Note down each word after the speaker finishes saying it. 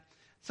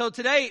So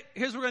today,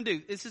 here's what we're going to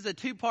do. This is a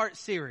two-part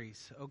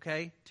series,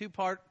 okay?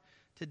 Two-part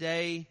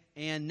today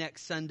and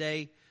next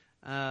Sunday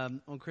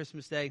on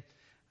Christmas Day.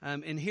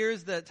 And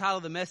here's the title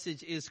of the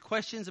message is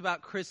Questions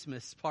About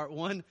Christmas, Part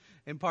 1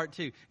 and Part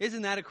 2.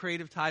 Isn't that a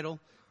creative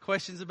title?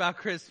 Questions About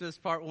Christmas,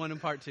 Part 1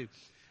 and Part 2.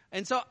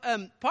 And so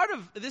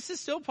this is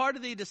still part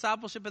of the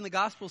Discipleship in the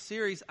Gospel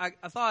series. I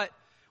thought,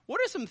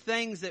 what are some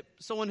things that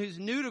someone who's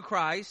new to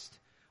Christ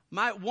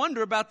might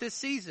wonder about this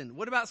season?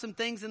 What about some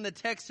things in the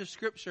text of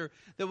Scripture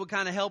that would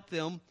kind of help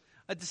them?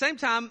 At the same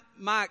time,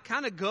 my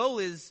kind of goal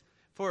is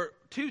for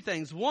two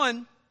things.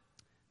 One,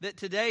 that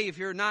today, if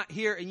you're not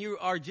here and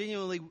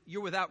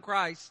you're without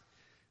Christ,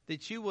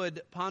 that you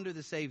would ponder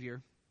the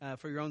Savior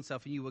for your own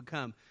self and you would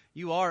come.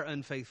 You are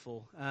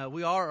unfaithful.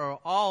 We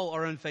all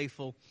are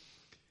unfaithful.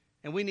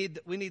 And we need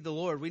the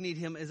Lord. We need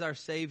Him as our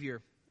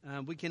Savior.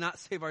 We cannot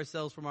save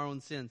ourselves from our own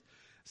sins.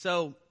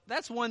 So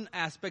that's one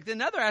aspect.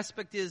 Another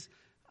aspect is,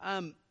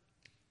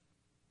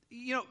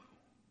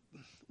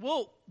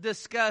 we'll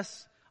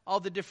discuss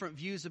all the different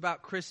views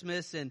about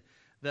Christmas and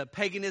the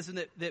paganism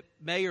that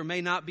may or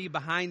may not be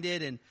behind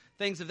it and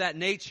things of that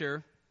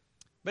nature.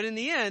 But in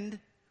the end,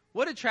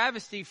 what a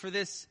travesty for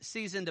this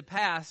season to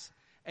pass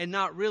and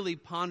not really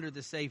ponder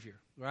the Savior,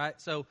 right?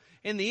 So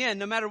in the end,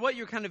 no matter what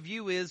your kind of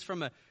view is,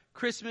 from a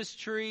Christmas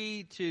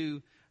tree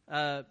to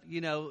a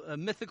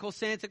mythical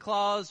Santa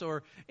Claus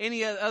or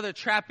any other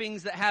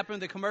trappings that happen,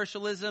 the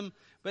commercialism.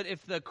 But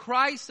if the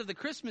Christ of the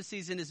Christmas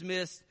season is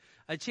missed,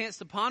 a chance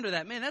to ponder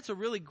that, man, that's a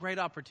really great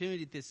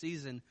opportunity this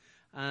season.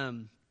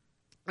 And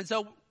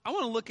so I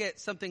want to look at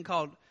something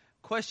called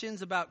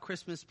Questions About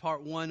Christmas,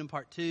 Part 1 and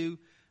Part 2.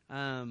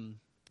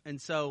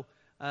 So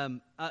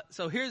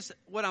here's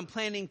what I'm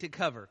planning to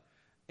cover.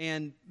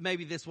 And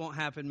maybe this won't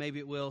happen, maybe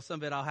it will.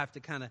 Some of it I'll have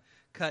to kind of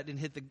cut and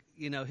hit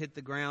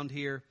the ground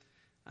here.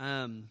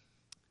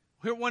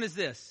 Here, one is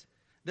this.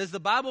 Does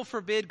the Bible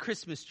forbid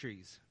Christmas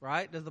trees,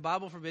 right? Does the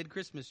Bible forbid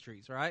Christmas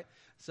trees, right?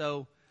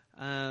 So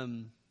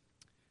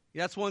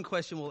that's one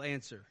question we'll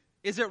answer.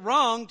 Is it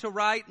wrong to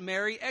write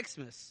Merry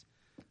Xmas?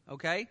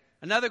 Okay.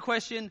 Another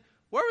question,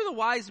 where were the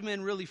wise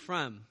men really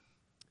from?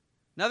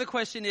 Another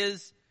question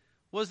is,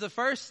 was the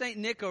first St.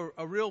 Nick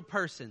a real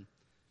person?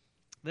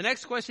 The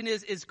next question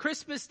is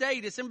Christmas Day,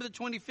 December the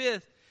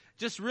 25th,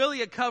 just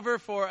really a cover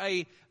for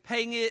a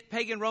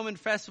pagan Roman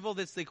festival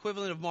that's the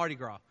equivalent of Mardi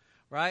Gras,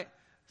 right?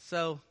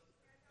 So,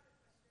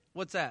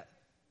 what's that?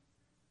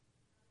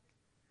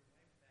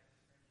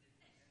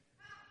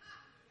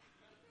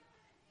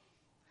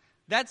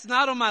 That's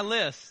not on my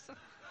list.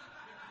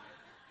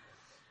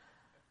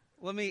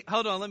 Let me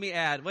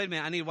add. Wait a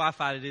minute, I need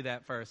Wi-Fi to do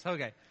that first.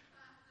 Okay.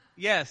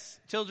 Yes,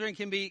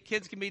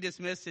 kids can be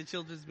dismissed to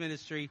Children's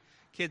Ministry,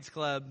 Kids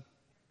Club.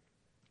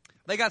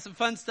 They got some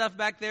fun stuff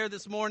back there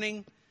this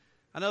morning.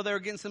 I know they were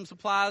getting some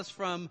supplies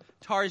from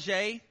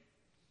Target.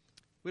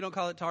 We don't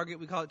call it Target,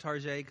 we call it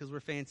Target because we're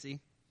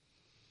fancy.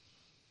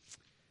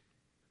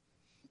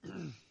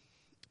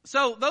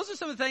 So those are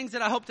some of the things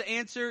that I hope to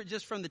answer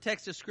just from the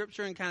text of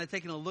Scripture and kind of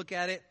taking a look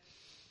at it.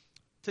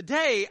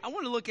 Today, I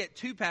want to look at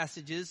two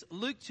passages,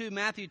 Luke 2,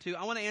 Matthew 2.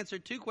 I want to answer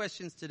two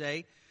questions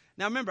today.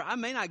 Now remember, I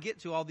may not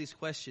get to all these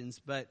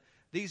questions, but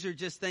these are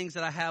just things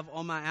that I have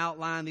on my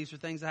outline. These are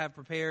things I have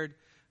prepared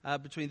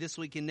between this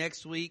week and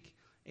next week.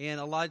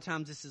 And a lot of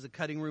times this is a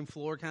cutting room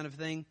floor kind of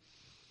thing.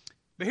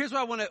 But here's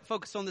what I want to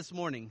focus on this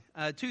morning.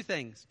 Two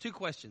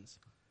questions.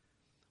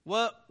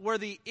 Well, were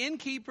the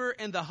innkeeper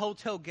and the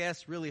hotel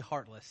guests really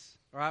heartless?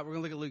 All right, we're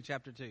going to look at Luke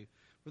chapter 2.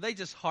 Were they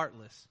just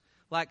heartless?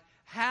 Like,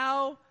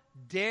 how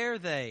dare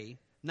they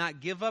not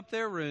give up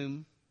their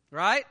room,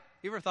 right?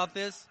 You ever thought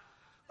this?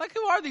 Like,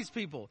 who are these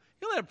people?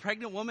 You let a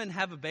pregnant woman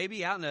have a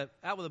baby out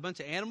with a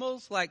bunch of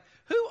animals? Like,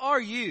 who are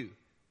you?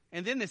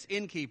 And then this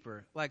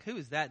innkeeper, like, who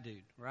is that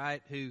dude,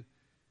 right? Who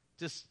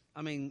just,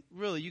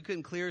 really, you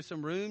couldn't clear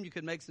some room? You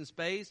couldn't make some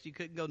space? You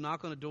couldn't go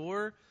knock on a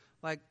door?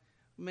 Like,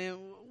 man,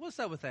 what's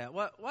up with that?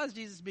 Why is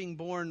Jesus being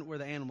born where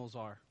the animals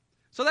are?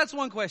 So that's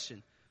one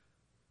question.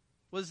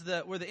 Were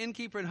the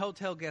innkeeper and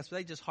hotel guests, were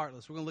they just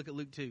heartless? We're going to look at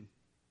Luke 2.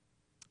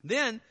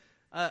 Then,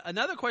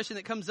 another question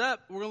that comes up,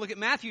 we're going to look at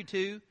Matthew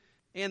 2.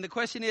 And the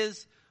question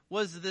is,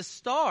 was the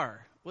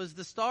star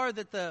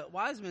that the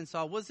wise men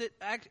saw, was it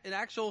an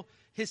actual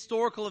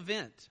historical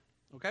event?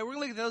 Okay, we're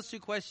going to look at those two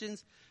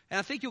questions. And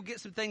I think you'll get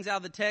some things out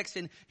of the text.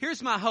 And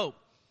here's my hope.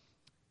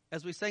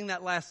 As we sang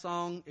that last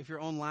song, if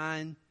you're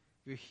online,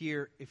 if you're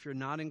here, if you're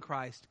not in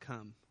Christ,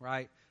 come,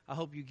 right? I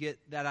hope you get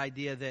that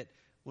idea that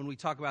when we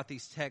talk about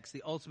these texts,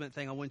 the ultimate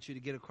thing I want you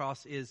to get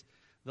across is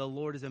the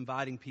Lord is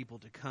inviting people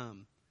to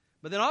come.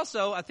 But then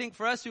also, I think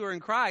for us who are in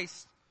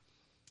Christ,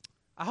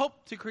 I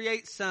hope to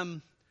create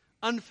some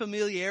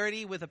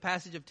unfamiliarity with a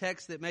passage of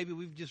text that maybe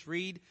we've just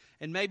read,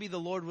 and maybe the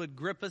Lord would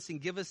grip us and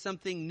give us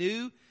something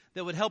new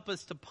that would help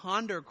us to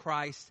ponder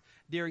Christ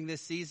during this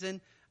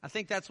season. I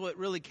think that's what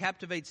really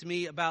captivates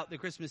me about the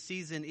Christmas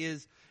season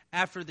is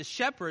after the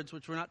shepherds,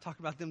 which we're not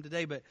talking about them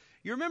today, but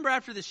you remember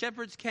after the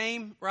shepherds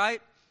came,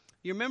 right?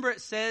 You remember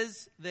it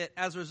says that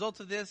as a result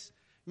of this,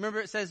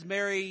 remember it says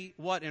Mary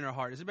what in her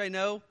heart? Does anybody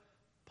know?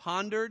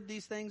 pondered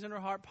these things in her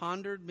heart.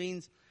 Pondered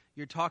means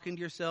you're talking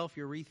to yourself,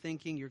 you're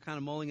rethinking, you're kind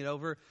of mulling it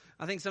over.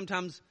 I think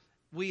sometimes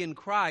we in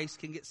Christ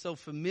can get so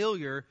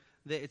familiar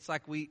that it's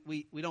like we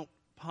don't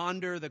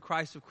ponder the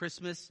Christ of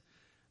Christmas.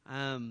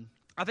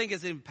 I think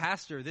as a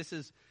pastor, this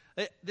is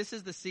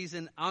the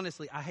season.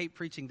 Honestly, I hate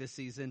preaching this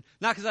season.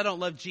 Not because I don't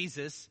love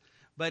Jesus,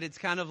 but it's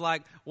kind of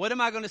like, what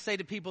am I going to say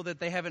to people that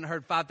they haven't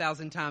heard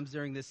 5,000 times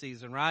during this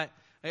season, right?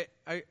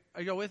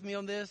 Are y'all with me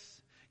on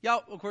this?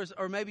 Y'all, of course,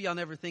 or maybe y'all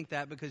never think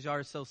that because y'all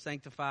are so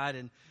sanctified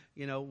and,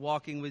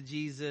 walking with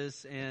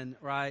Jesus and,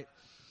 right?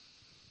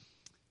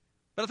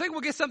 But I think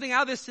we'll get something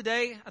out of this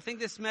today. I think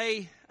this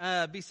may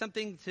be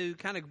something to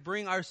kind of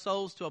bring our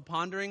souls to a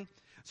pondering.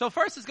 So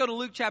first, let's go to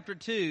Luke chapter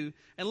 2,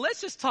 and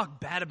let's just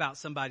talk bad about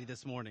somebody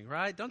this morning,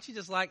 right? Don't you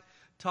just like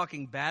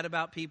talking bad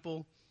about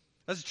people?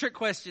 That's a trick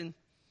question.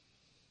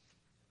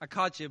 I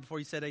caught you before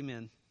you said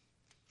amen.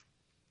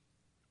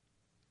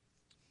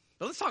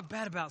 But let's talk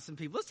bad about some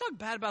people. Let's talk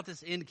bad about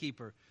this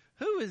innkeeper.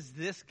 Who is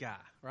this guy,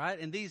 right?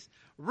 And these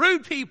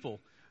rude people.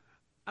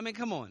 I mean,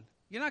 come on.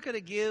 You're not going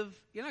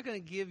to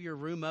give your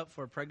room up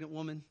for a pregnant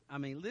woman? I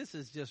mean, this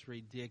is just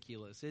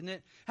ridiculous, isn't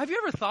it? Have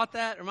you ever thought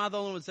that? Or am I the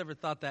only one that's ever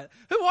thought that?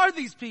 Who are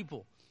these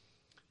people?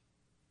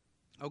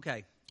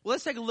 Okay. Well,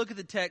 let's take a look at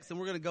the text, and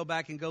we're going to go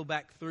back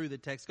through the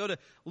text. Go to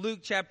Luke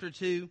chapter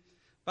 2.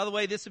 By the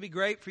way, this would be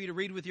great for you to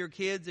read with your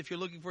kids. If you're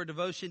looking for a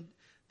devotion,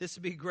 this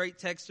would be a great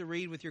text to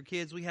read with your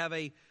kids. We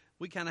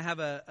kind of have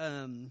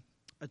a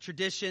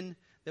tradition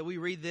that we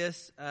read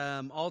this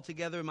all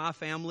together in my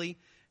family.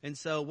 And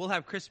so we'll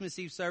have Christmas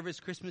Eve service,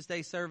 Christmas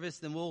Day service,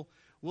 then we'll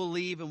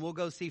leave and we'll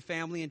go see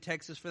family in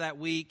Texas for that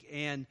week.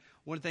 And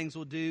one of the things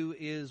we'll do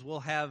is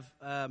we'll have,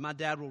 my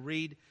dad will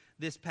read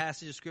this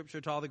passage of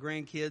Scripture to all the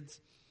grandkids.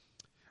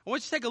 I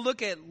want you to take a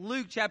look at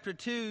Luke chapter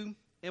 2,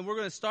 and we're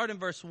going to start in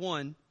verse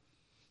 1, and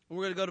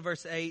we're going to go to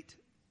verse 8.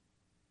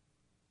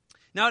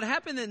 Now it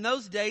happened in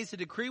those days a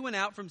decree went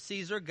out from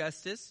Caesar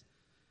Augustus,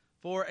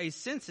 for a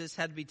census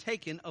had to be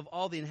taken of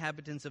all the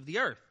inhabitants of the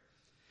earth.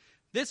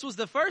 This was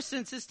the first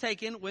census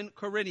taken when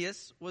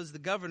Quirinius was the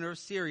governor of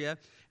Syria,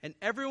 and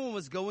everyone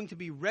was going to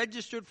be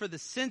registered for the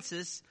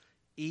census,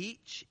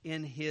 each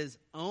in his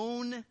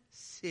own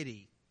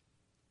city.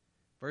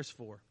 Verse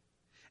 4.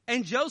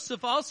 And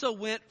Joseph also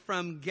went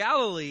from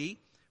Galilee,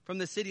 from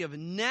the city of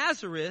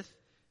Nazareth,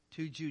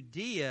 to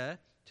Judea,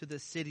 to the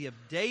city of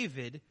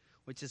David,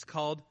 which is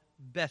called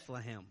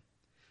Bethlehem,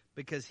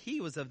 because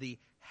he was of the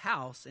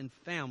house and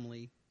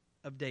family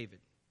of David.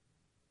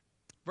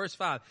 Verse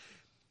 5.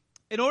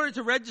 In order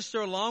to register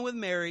along with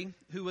Mary,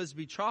 who was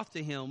betrothed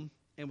to him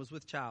and was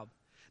with child.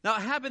 Now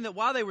it happened that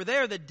while they were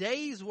there, the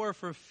days were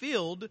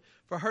fulfilled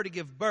for her to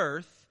give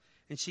birth.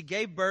 And she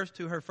gave birth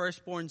to her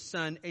firstborn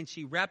son, and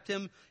she wrapped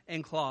him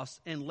in cloths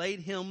and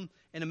laid him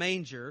in a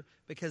manger,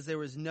 because there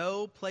was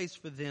no place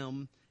for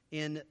them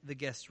in the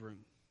guest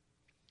room.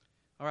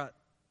 All right.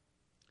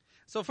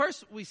 So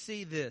first we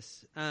see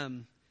this.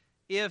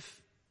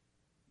 If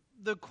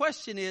the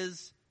question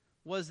is,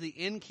 was the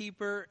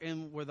innkeeper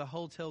and were the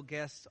hotel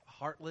guests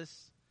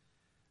heartless?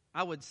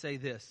 I would say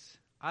this.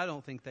 I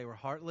don't think they were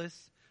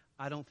heartless.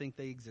 I don't think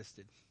they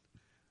existed.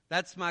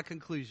 That's my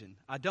conclusion.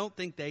 I don't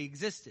think they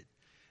existed.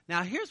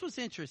 Now, here's what's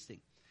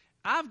interesting.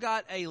 I've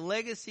got a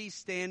Legacy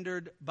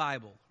Standard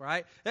Bible,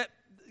 right?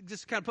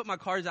 Just kind of put my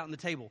cards out on the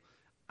table.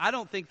 I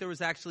don't think there was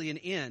actually an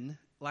inn,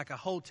 like a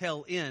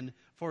hotel inn,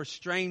 for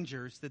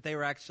strangers that they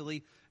were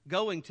actually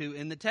going to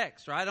in the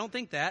text, right? I don't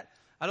think that.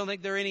 I don't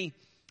think there are any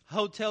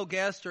hotel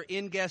guests or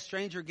inn guests,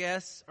 stranger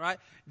guests, right?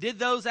 Did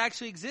those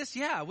actually exist?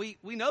 Yeah, we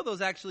know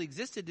those actually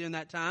existed during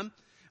that time.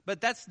 But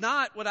that's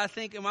not what I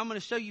think, and I'm going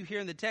to show you here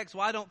in the text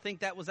why I don't think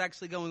that was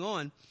actually going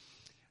on.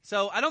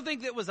 So I don't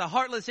think that was a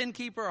heartless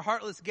innkeeper or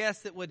heartless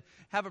guest that would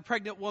have a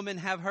pregnant woman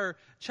have her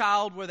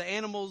child where the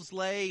animals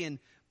lay and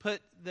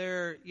put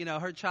her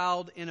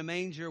child in a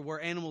manger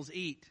where animals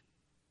eat.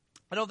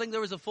 I don't think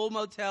there was a full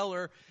motel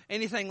or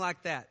anything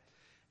like that.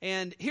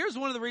 And here's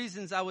one of the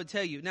reasons I would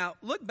tell you. Now,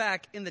 look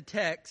back in the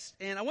text,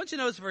 and I want you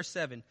to notice verse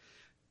 7.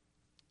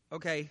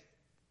 Okay,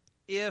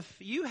 if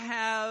you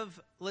have,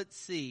 let's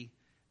see,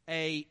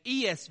 a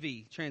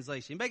ESV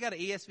translation. Anybody got an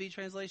ESV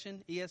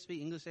translation? ESV,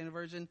 English Standard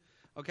Version?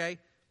 Okay.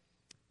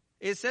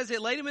 It says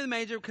it laid him in the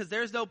manger because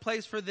there's no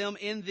place for them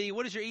in the,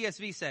 what does your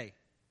ESV say?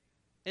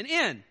 An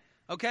inn.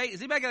 Okay. Has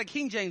anybody got a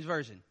King James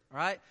Version? All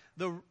right.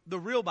 The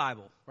real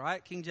Bible.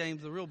 Right. King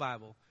James, the real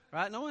Bible.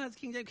 Right. No one has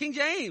King James. King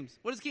James.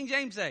 What does King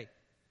James say?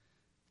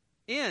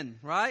 Inn.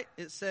 Right.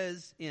 It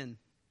says inn.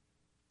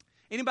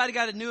 Anybody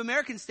got a New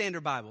American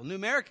Standard Bible? New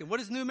American. What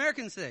does New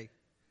American say?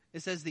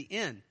 It says the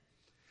inn.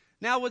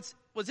 Now what's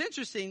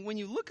interesting, when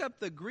you look up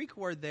the Greek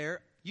word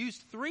there,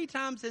 used 3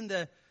 times in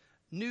the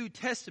New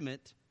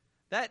Testament,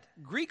 that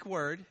Greek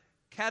word,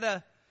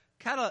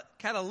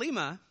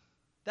 katalima,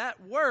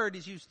 that word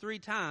is used 3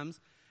 times.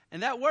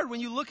 And that word,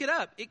 when you look it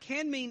up, it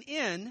can mean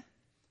inn,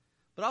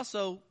 but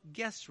also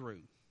guest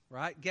room,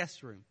 right?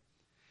 Guest room.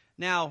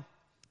 Now,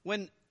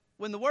 when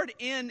the word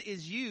inn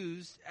is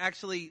used,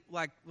 actually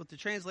like what the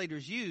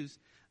translators use,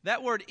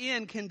 that word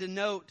inn can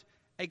denote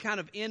a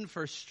kind of inn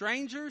for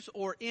strangers,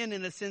 or inn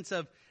in a sense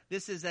of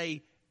this is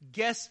a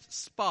guest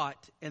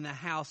spot in the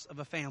house of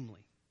a family.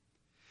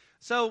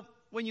 So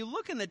when you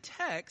look in the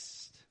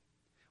text,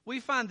 we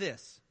find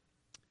this,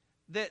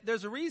 that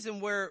there's a reason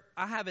where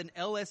I have an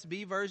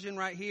LSB version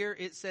right here.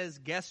 It says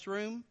guest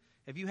room.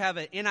 If you have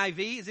an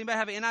NIV, does anybody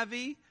have an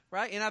NIV?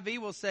 Right? NIV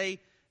will say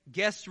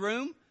guest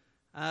room.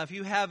 If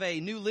you have a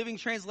New Living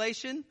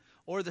Translation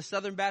or the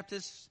Southern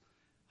Baptist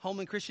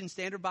Holman Christian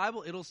Standard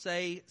Bible, it'll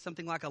say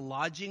something like a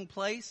lodging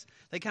place.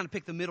 They kind of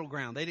picked the middle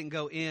ground. They didn't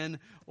go in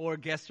or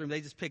guest room.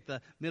 They just picked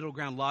the middle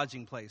ground,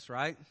 lodging place,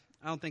 right?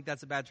 I don't think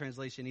that's a bad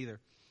translation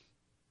either.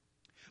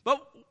 But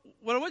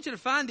what I want you to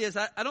find is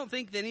I don't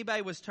think that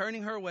anybody was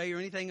turning her away or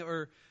anything,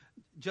 or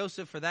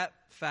Joseph for that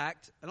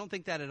fact. I don't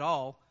think that at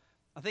all.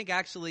 I think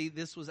actually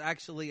this was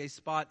actually a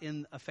spot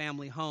in a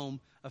family home,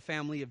 a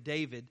family of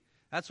David.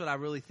 That's what I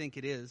really think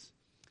it is.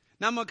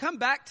 Now I'm going to come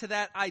back to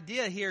that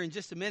idea here in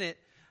just a minute.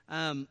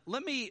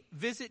 Let me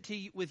visit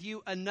with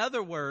you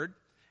another word,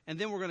 and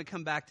then we're going to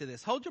come back to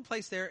this. Hold your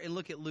place there and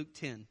look at Luke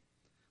 10.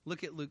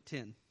 Look at Luke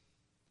 10.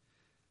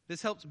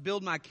 This helps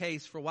build my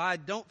case for why I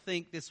don't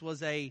think this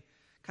was a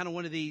kind of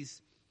one of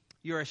these,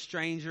 you're a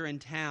stranger in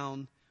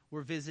town,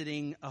 we're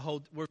visiting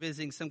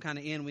some kind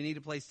of inn, we need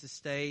a place to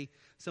stay,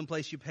 some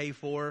place you pay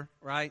for,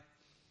 right?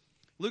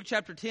 Luke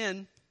chapter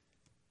 10,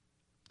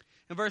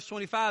 in verse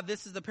 25,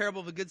 this is the parable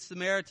of a good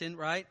Samaritan,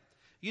 right?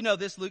 You know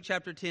this, Luke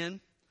chapter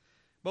 10.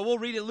 But we'll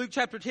read it. Luke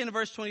chapter 10 and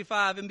verse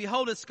 25. And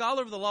behold, a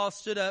scholar of the law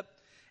stood up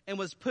and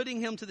was putting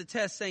him to the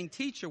test, saying,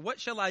 Teacher, what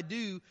shall I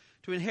do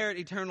to inherit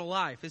eternal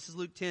life? This is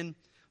Luke 10,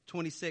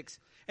 26.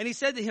 And he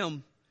said to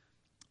him,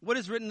 What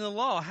is written in the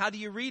law? How do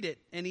you read it?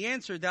 And he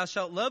answered, Thou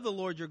shalt love the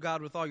Lord your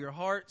God with all your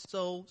heart,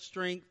 soul,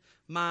 strength,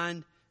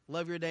 mind.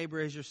 Love your neighbor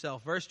as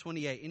yourself. Verse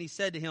 28. And he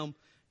said to him,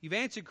 You've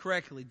answered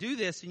correctly. Do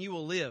this and you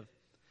will live.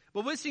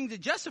 But wishing to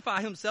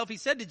justify himself, he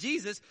said to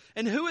Jesus,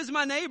 And who is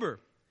my neighbor?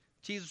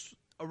 Jesus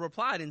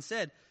replied and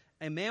said,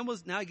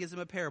 now he gives him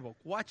a parable.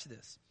 Watch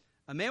this.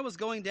 A man was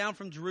going down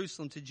from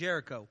Jerusalem to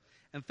Jericho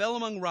and fell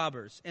among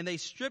robbers, and they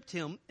stripped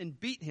him and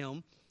beat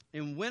him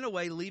and went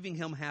away, leaving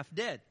him half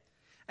dead.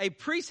 A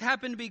priest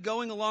happened to be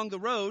going along the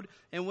road,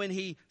 and when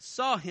he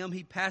saw him,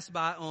 he passed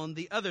by on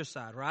the other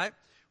side, right?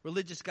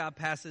 Religious guy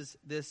passes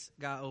this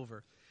guy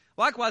over.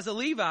 Likewise, a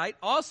Levite,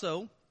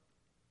 also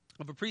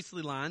of a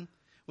priestly line,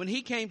 when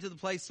he came to the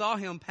place, saw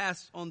him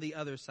pass on the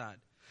other side.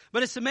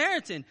 But a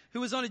Samaritan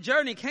who was on a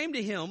journey came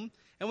to him,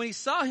 and when he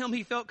saw him,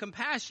 he felt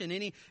compassion,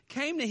 and he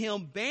came to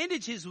him,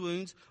 bandaged his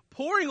wounds,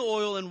 pouring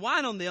oil and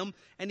wine on them,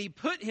 and he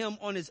put him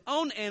on his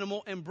own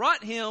animal and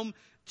brought him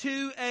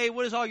to a,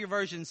 what does all your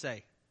versions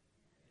say?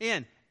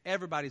 Inn.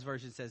 Everybody's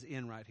version says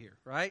inn right here,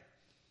 right?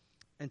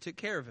 And took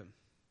care of him.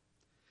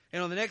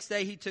 And on the next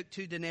day, he took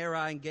 2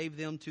 denarii and gave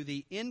them to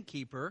the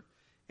innkeeper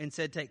and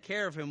said, Take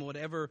care of him.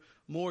 Whatever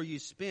more you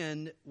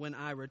spend, when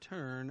I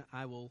return,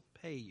 I will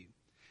pay you.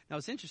 Now,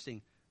 it's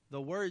interesting. The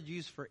word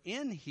used for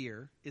inn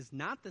here is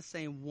not the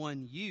same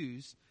one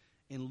used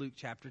in Luke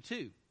chapter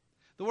 2.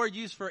 The word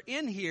used for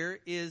inn here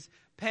is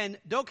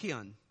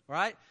pandokion,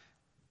 right?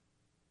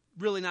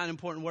 Really not an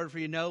important word for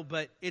you to know,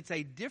 but it's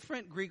a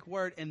different Greek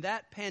word, and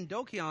that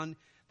pandokion,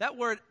 that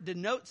word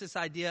denotes this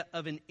idea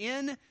of an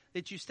inn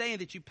that you stay in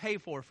that you pay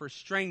for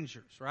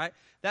strangers, right?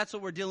 That's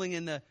what we're dealing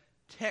in the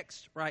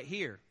text right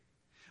here.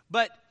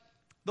 But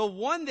the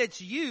one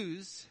that's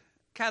used,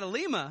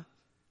 katalima,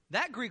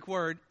 that Greek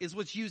word is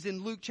what's used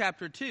in Luke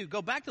chapter 2.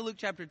 Go back to Luke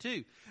chapter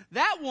 2.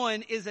 That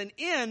one is an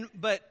inn,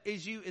 but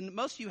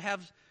most of you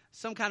have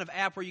some kind of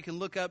app where you can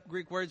look up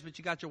Greek words, but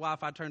you got your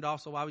Wi-Fi turned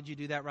off, so why would you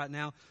do that right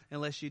now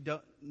unless you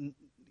don't,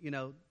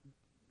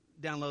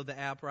 download the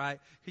app, right?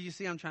 Because you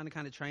see I'm trying to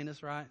kind of train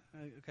us, right?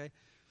 Okay.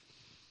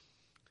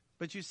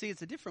 But you see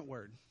it's a different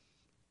word.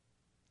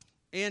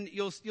 And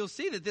you'll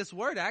see that this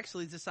word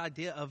actually is this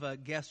idea of a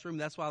guest room.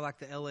 That's why I like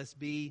the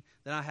LSB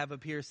that I have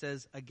up here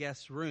says a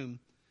guest room.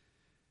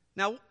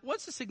 Now,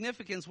 what's the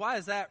significance? Why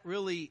is that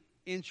really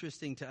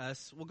interesting to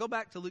us? We'll go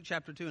back to Luke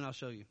chapter 2 and I'll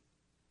show you.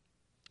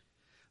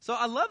 So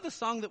I love the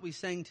song that we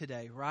sang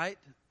today, right?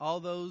 All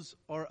those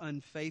are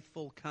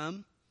unfaithful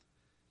come.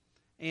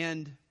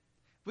 And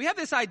we have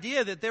this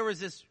idea that there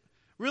was this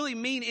really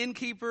mean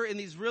innkeeper and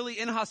these really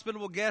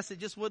inhospitable guests that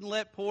just wouldn't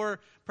let poor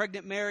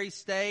pregnant Mary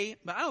stay.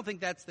 But I don't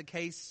think that's the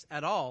case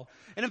at all.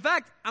 And in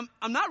fact,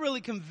 I'm not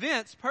really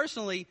convinced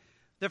personally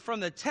that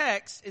from the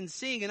text and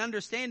seeing and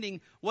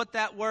understanding what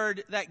that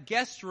word, that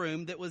guest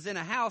room that was in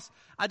a house,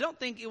 I don't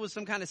think it was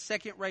some kind of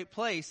second-rate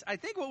place. I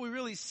think what we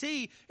really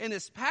see in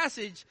this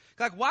passage,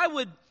 like why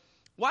would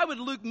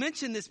Luke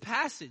mention this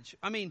passage?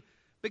 I mean,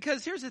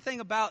 because here's the thing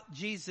about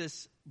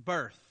Jesus'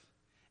 birth.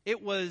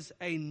 It was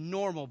a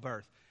normal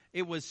birth.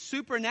 It was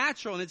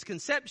supernatural in its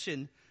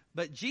conception,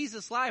 but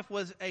Jesus' life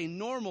was a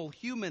normal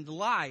human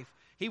life.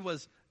 He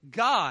was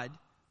God,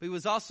 but he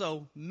was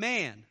also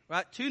man,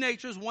 right? 2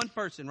 natures, 1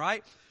 person,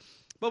 right?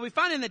 But we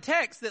find in the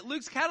text that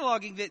Luke's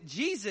cataloging that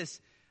Jesus,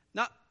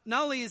 not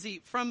only is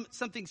he from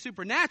something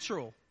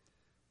supernatural,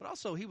 but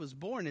also he was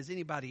born as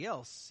anybody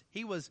else.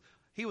 He was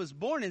he was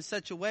born in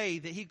such a way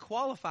that he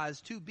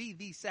qualifies to be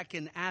the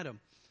second Adam.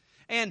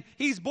 And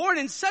he's born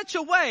in such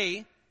a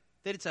way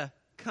that it's a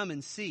come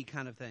and see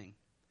kind of thing.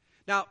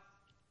 Now,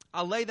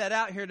 I'll lay that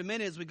out here in a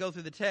minute as we go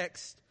through the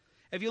text.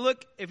 If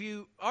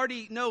you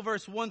already know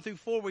verse 1 through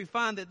 4, we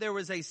find that there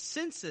was a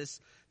census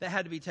that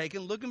had to be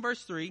taken. Look in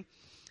verse 3.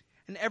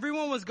 And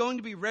everyone was going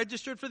to be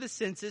registered for the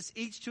census,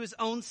 each to his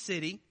own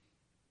city.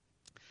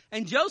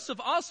 And Joseph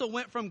also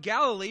went from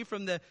Galilee,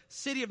 from the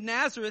city of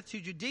Nazareth to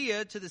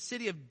Judea, to the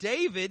city of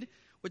David,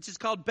 which is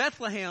called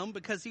Bethlehem,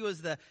 because he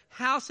was the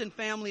house and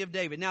family of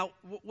David. Now,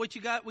 what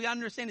we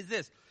understand is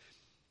this.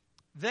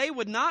 They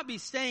would not be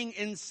staying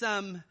in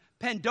some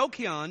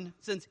Pandokion,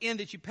 since inn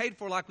that you paid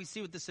for, like we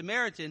see with the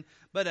Samaritan,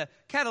 but a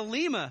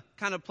katalima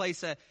kind of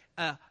place,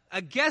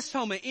 a guest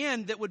home, an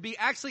inn that would be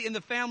actually in the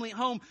family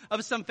home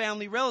of some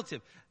family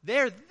relative.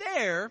 They're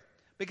there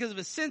because of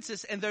a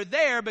census, and they're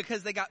there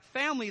because they got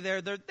family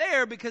there. They're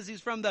there because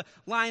he's from the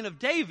line of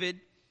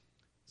David.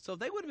 So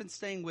they would have been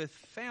staying with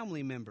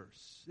family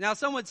members. Now,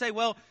 some would say,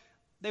 well,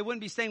 they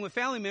wouldn't be staying with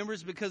family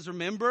members because,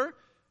 remember,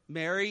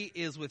 Mary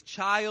is with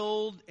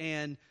child,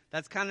 and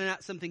that's kind of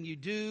not something you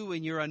do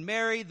when you're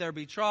unmarried. They're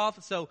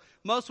betrothed. So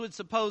most would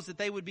suppose that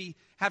they would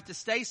have to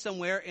stay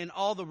somewhere, and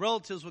all the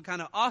relatives would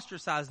kind of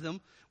ostracize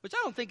them, which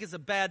I don't think is a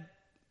bad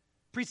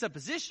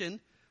presupposition.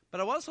 But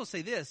I will also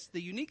say this.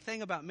 The unique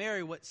thing about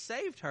Mary, what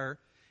saved her,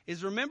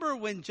 is remember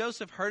when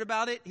Joseph heard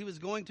about it, he was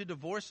going to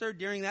divorce her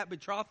during that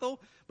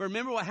betrothal. But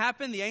remember what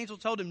happened? The angel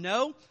told him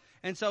no.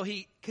 And so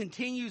he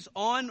continues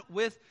on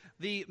with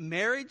the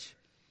marriage,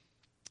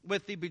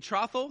 with the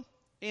betrothal.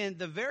 And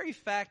the very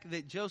fact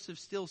that Joseph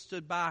still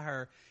stood by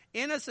her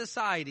in a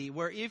society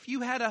where if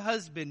you had a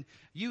husband,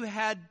 you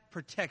had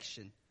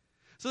protection.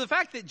 So the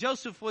fact that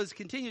Joseph was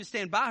continuing to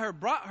stand by her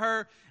brought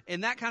her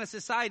in that kind of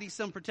society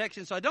some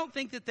protection. So I don't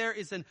think that there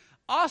is an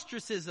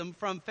ostracism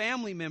from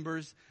family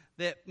members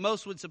that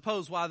most would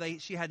suppose why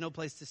she had no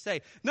place to stay.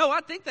 No,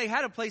 I think they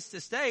had a place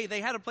to stay. They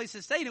had a place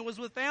to stay, and it was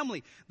with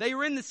family. They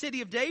were in the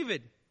city of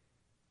David.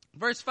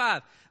 Verse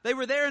 5, they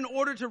were there in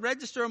order to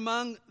register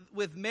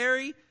with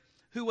Mary,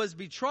 who was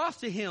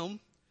betrothed to him,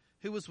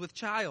 who was with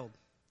child.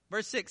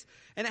 Verse 6,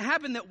 and it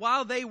happened that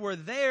while they were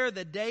there,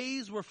 the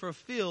days were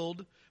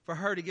fulfilled for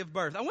her to give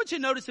birth. I want you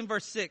to notice in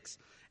verse 6,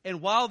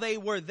 and while they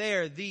were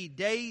there, the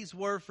days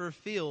were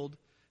fulfilled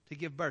to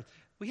give birth.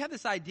 We have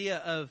this idea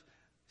of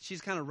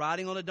she's kind of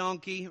riding on a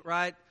donkey,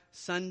 right?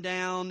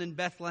 Sundown in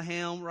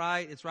Bethlehem,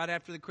 right? It's right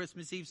after the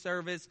Christmas Eve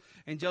service,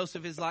 and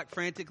Joseph is like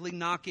frantically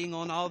knocking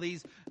on all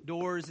these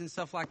doors and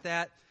stuff like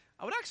that.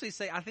 I would actually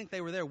say I think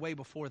they were there way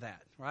before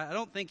that, right? I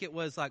don't think it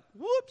was like,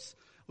 whoops,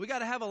 we got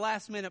to have a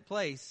last-minute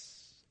place.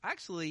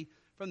 Actually,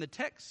 from the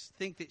text,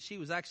 think that she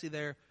was actually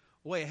there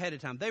way ahead of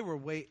time. They were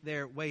way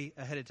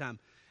ahead of time.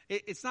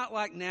 It's not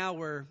like now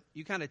where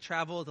you kind of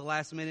travel at the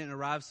last minute and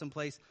arrive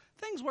someplace.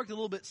 Things worked a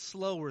little bit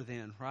slower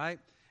then, right?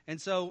 And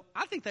so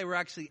I think they were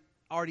actually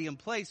already in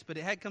place, but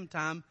it had come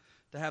time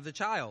to have the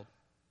child.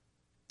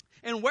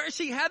 And where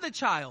she had the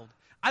child,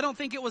 I don't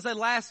think it was a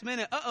last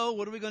minute,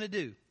 what are we going to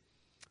do?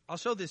 I'll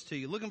show this to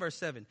you. Look in verse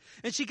 7.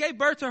 And she gave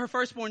birth to her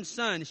firstborn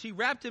son. She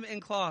wrapped him in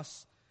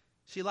cloths.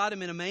 She laid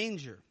him in a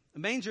manger. A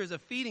manger is a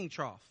feeding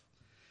trough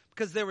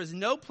because there was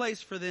no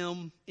place for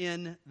them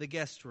in the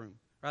guest room.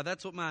 Right?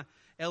 That's what my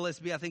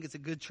LSB, I think it's a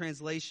good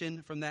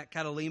translation from that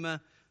katalima.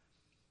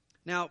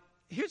 Now,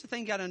 here's the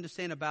thing you got to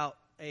understand about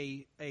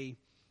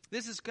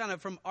this is kind of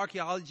from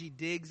archaeology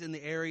digs in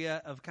the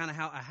area of kind of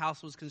how a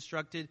house was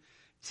constructed.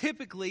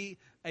 Typically,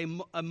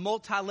 a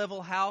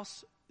multi-level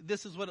house,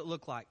 this is what it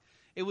looked like.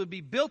 It would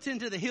be built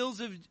into the hills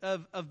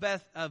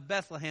of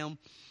Bethlehem.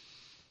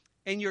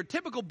 And your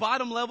typical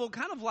bottom level,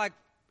 kind of like,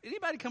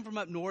 anybody come from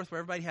up north where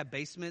everybody had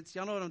basements?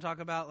 Y'all know what I'm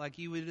talking about? Like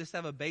you would just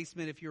have a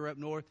basement if you were up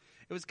north.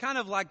 It was kind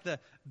of like the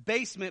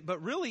basement,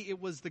 but really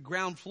it was the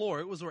ground floor.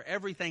 It was where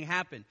everything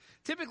happened.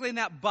 Typically in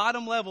that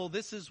bottom level,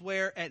 this is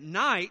where at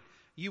night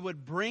you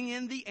would bring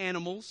in the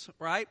animals,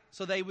 right?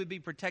 So they would be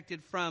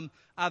protected from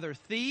either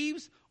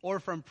thieves or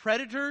from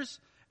predators,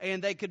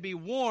 and they could be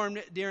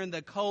warmed during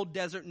the cold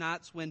desert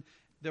nights when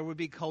there would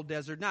be cold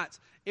desert nights.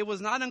 It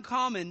was not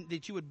uncommon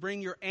that you would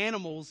bring your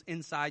animals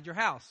inside your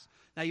house.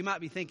 Now, you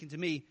might be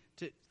thinking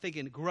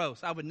thinking,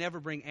 gross, I would never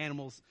bring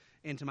animals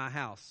into my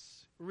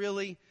house.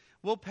 Really?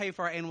 We'll pay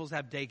for our animals to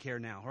have daycare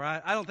now,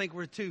 right? I don't think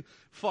we're too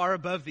far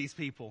above these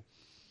people,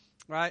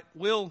 right?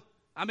 We'll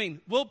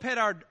pet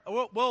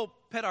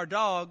our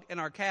dog and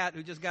our cat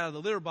who just got out of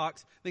the litter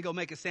box, then go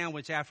make a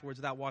sandwich afterwards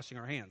without washing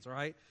our hands,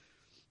 right?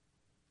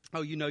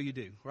 Oh, you know you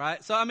do,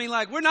 right? So,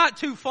 we're not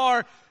too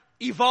far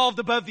evolved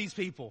above these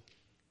people.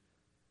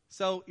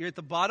 So you're at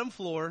the bottom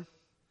floor.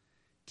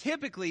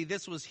 Typically,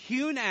 this was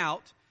hewn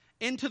out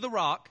into the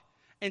rock.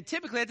 And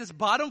typically at this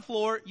bottom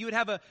floor, you would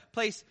have a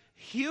place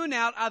hewn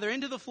out either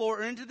into the floor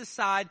or into the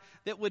side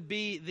that would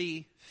be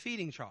the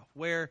feeding trough,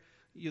 where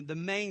the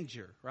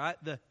manger, right?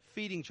 The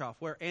feeding trough,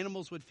 where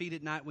animals would feed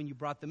at night when you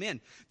brought them in.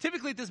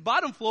 Typically at this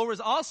bottom floor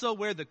was also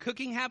where the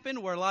cooking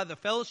happened, where a lot of the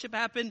fellowship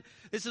happened.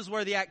 This is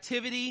where the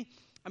activity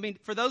I mean,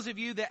 for those of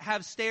you that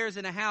have stairs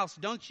in a house,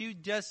 don't you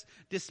just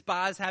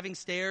despise having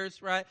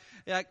stairs, right?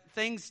 Like,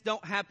 things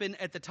don't happen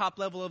at the top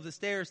level of the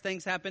stairs.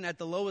 Things happen at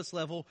the lowest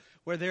level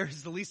where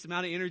there's the least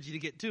amount of energy to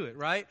get to it,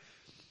 right?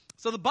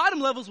 So the bottom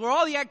level is where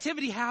all the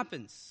activity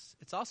happens.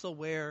 It's also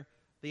where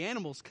the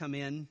animals come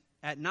in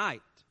at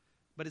night.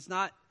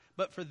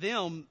 But for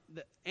them,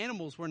 the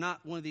animals were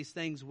not one of these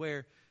things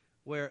where,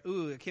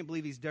 ooh, I can't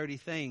believe these dirty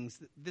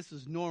things. This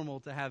was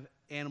normal to have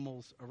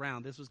animals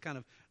around. This was kind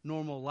of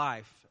normal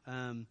life.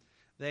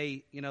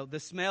 The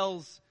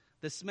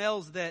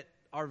smells that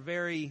are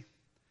very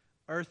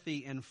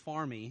earthy and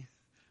farmy,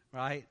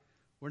 right,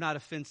 were not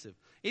offensive.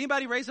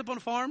 Anybody raised up on a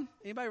farm?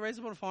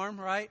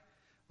 Right?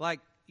 Like,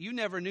 you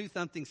never knew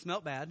something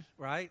smelled bad,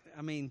 right?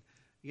 I mean,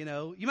 you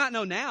might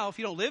know now if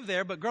you don't live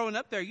there, but growing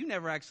up there, you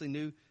never actually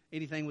knew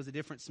anything was a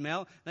different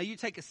smell. Now, you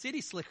take a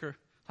city slicker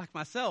like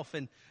myself,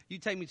 and you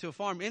take me to a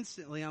farm,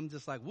 instantly I'm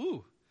just like,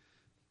 woo,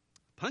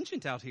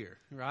 pungent out here,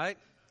 right?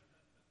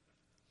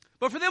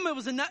 But for them, it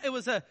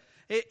was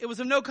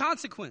of no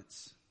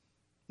consequence.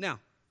 Now,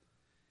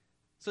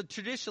 so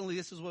traditionally,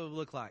 this is what it would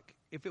look like.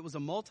 If it was a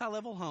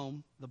multi-level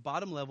home, the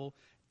bottom level,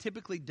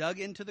 typically dug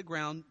into the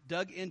ground,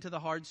 dug into the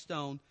hard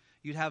stone,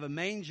 you'd have a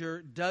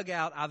manger dug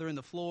out either in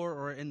the floor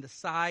or in the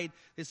side.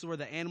 This is where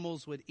the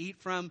animals would eat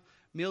from.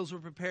 Meals were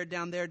prepared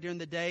down there during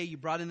the day. You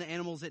brought in the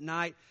animals at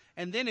night.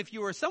 And then if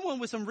you were someone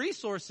with some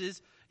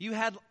resources, you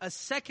had a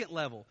second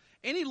level.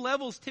 Any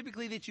levels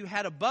typically that you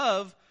had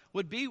above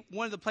would be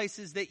one of the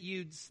places that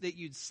you'd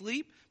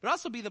sleep, but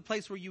also be the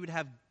place where you would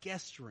have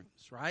guest rooms,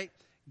 right?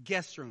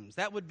 Guest rooms.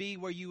 That would be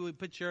where you would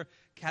put your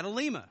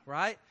catalima,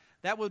 right?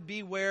 That would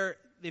be where,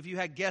 if you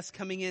had guests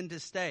coming in to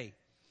stay.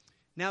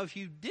 Now, if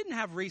you didn't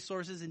have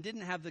resources and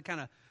didn't have the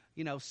kind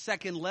of,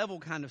 second level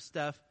kind of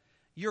stuff,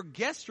 your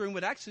guest room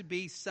would actually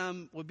be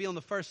on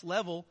the first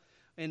level,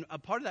 and a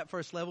part of that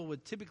first level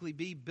would typically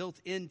be built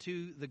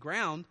into the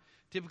ground,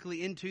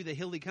 typically into the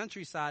hilly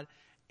countryside,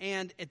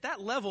 and at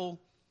that level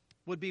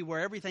would be where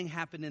everything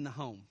happened in the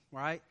home,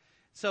 right?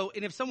 So,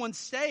 and if someone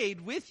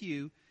stayed with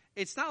you,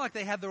 it's not like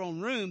they had their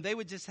own room. They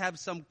would just have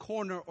some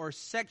corner or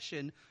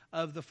section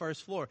of the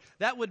first floor.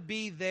 That would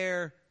be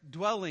their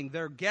dwelling,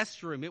 their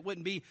guest room. It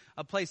wouldn't be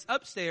a place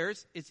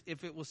upstairs.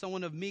 If it was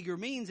someone of meager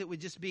means, it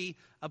would just be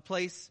a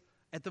place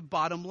at the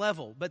bottom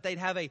level. But they'd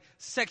have a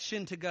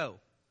section to go.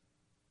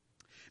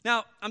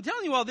 Now, I'm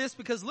telling you all this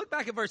because look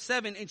back at verse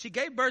 7. And she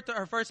gave birth to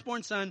her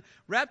firstborn son,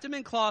 wrapped him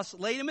in cloths,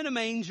 laid him in a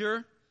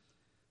manger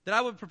that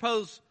I would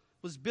propose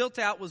was built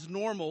out, was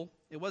normal.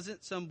 It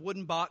wasn't some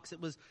wooden box. It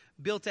was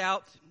built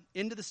out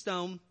into the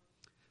stone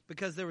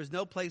because there was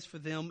no place for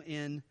them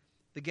in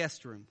the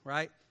guest room,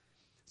 right?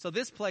 So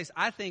this place,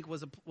 I think,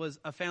 was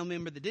a family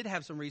member that did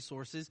have some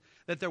resources,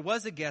 that there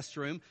was a guest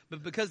room,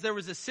 but because there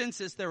was a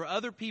census, there were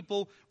other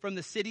people from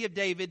the city of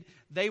David.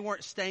 They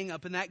weren't staying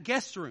up in that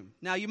guest room.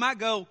 Now, you might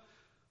go,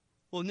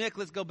 well, Nick,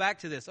 let's go back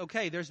to this.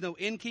 Okay, there's no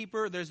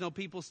innkeeper. There's no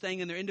people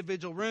staying in their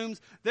individual rooms.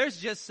 There's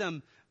just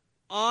some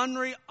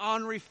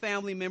ornery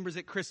family members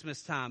at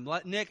Christmas time.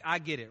 Nick, I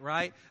get it,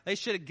 right? They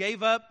should have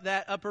gave up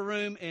that upper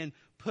room and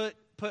put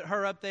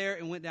her up there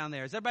and went down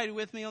there. Is everybody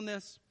with me on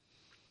this?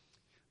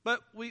 But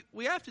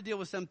we have to deal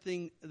with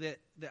something that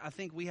I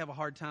think we have a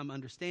hard time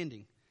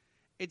understanding.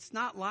 It's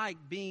not like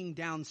being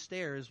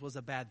downstairs was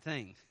a bad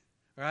thing,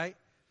 right?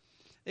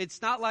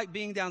 It's not like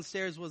being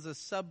downstairs was a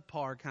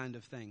subpar kind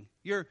of thing.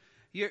 You're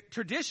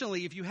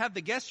traditionally, if you have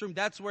the guest room,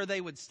 that's where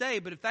they would stay.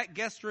 But if that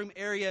guest room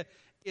area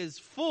is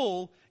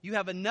full, you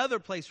have another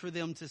place for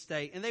them to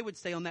stay, and they would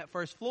stay on that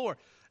first floor.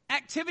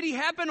 Activity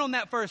happened on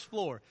that first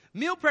floor.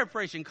 Meal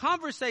preparation,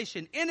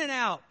 conversation, in and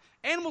out,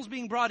 animals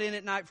being brought in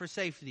at night for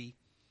safety.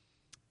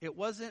 It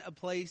wasn't a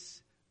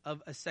place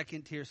of a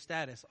second-tier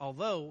status,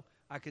 although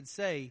I could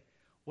say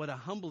what a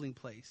humbling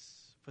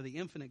place for the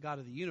infinite God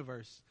of the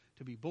universe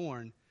to be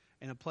born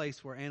in a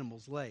place where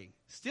animals lay.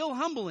 Still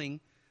humbling,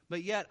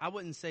 but yet I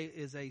wouldn't say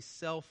is a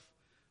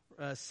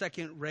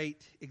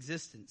second-rate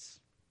existence.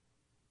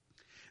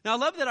 Now, I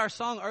love that our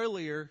song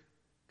earlier,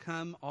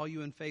 "Come, all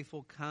you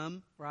unfaithful,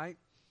 come," right?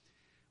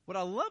 What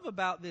I love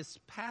about this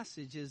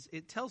passage is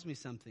it tells me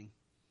something.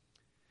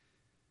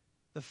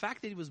 The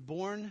fact that he was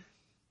born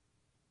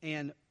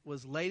and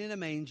was laid in a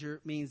manger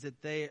means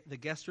that the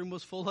guest room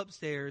was full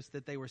upstairs,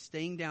 that they were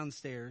staying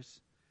downstairs,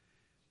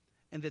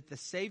 and that the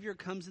Savior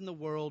comes in the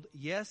world.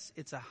 Yes,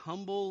 it's a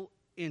humble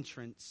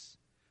entrance,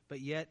 but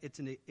yet it's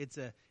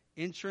an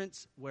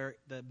entrance where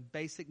the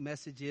basic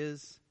message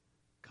is,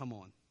 come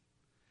on.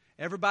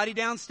 Everybody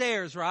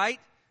downstairs, right?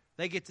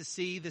 They get to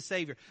see the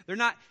Savior. They're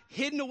not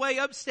hidden away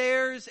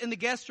upstairs in the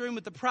guest room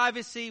with the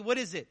privacy. What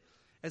is it?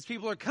 As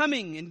people are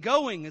coming and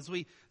going, as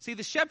we see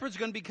the shepherds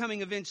going to be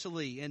coming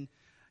eventually. And,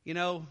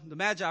 the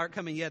Magi aren't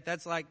coming yet.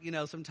 That's like,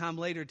 sometime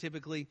later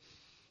typically.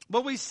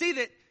 But we see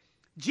that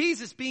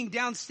Jesus being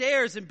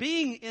downstairs and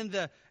being in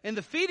the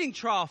feeding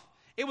trough,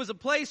 it was a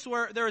place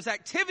where there was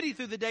activity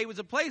through the day. It was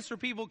a place where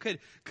people could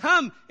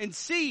come and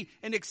see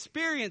and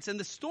experience and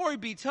the story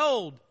be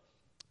told.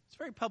 It's a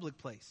very public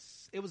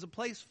place. It was a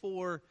place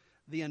for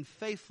the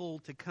unfaithful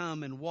to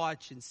come and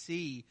watch and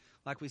see,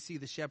 like we see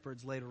the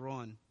shepherds later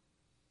on.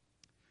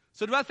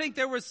 So do I think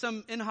there were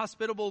some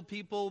inhospitable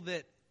people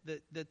that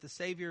the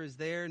Savior is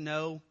there?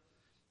 No,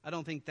 I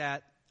don't think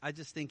that. I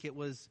just think it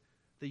was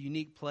the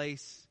unique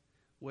place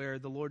where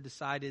the Lord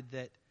decided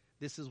that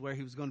this is where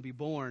he was going to be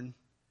born.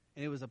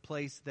 And it was a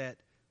place that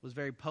was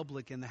very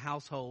public in the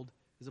household.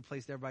 It was a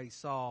place that everybody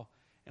saw,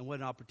 and what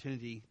an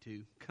opportunity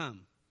to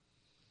come.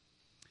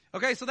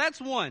 Okay, so that's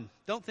one.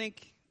 Don't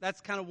think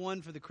that's kind of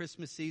one for the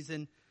Christmas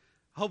season.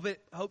 Hope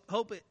it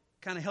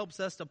kind of helps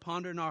us to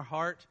ponder in our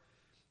heart,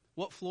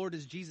 what floor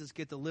does Jesus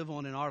get to live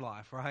on in our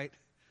life, right?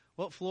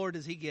 What floor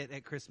does he get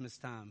at Christmas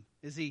time?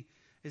 Is he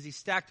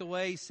stacked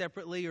away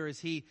separately, or is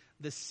he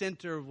the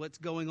center of what's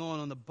going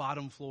on the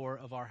bottom floor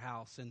of our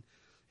house? And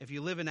if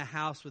you live in a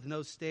house with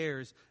no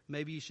stairs,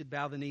 maybe you should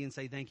bow the knee and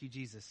say, thank you,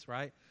 Jesus,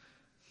 right?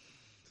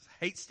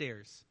 Hate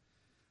stairs.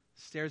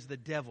 Stairs of the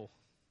devil.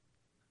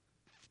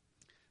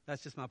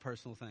 That's just my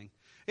personal thing.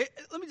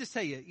 Let me just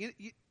tell you,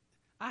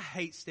 I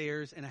hate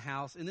stairs in a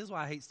house, and this is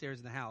why I hate stairs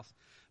in a house.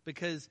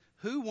 Because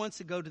who wants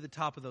to go to the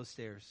top of those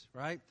stairs,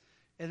 right?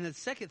 And the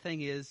second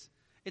thing is,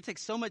 it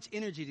takes so much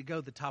energy to go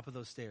to the top of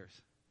those stairs.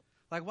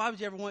 Like, why would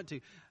you ever want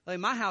to? Like,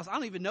 in my house, I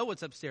don't even know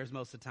what's upstairs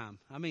most of the time.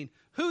 I mean,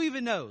 who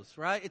even knows,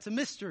 right? It's a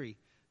mystery.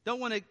 Don't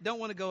want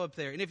to go up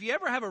there. And if you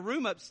ever have a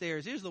room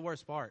upstairs, here's the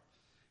worst part.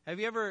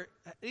 Anybody ever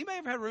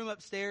had a room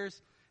upstairs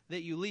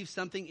that you leave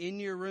something in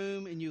your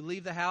room and you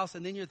leave the house,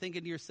 and then you're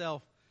thinking to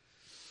yourself,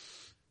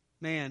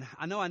 man,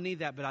 I know I need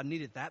that, but I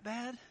need it that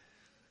bad?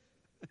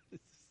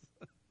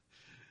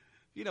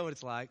 You know what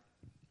it's like.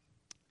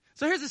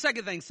 So here's the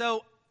second thing.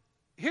 So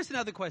here's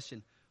another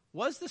question.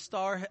 Was the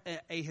star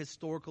a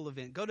historical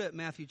event? Go to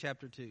Matthew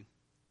chapter 2.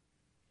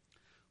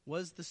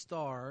 Was the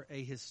star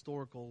a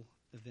historical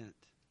event?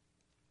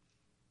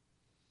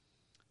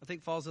 I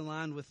think falls in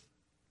line with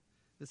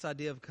this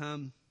idea of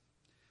come.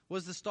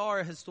 Was the star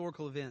a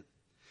historical event?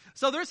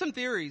 So there's some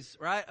theories,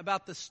 right,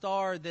 about the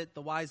star that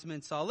the wise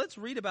men saw. Let's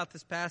read about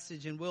this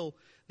passage, and we'll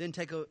then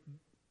take a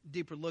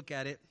deeper look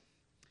at it.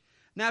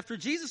 Now, after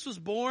Jesus was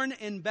born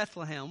in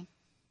Bethlehem,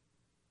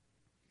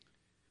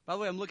 by the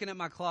way, I'm looking at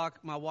my clock,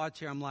 my watch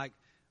here. I'm like,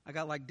 I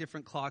got like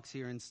different clocks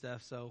here and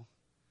stuff. So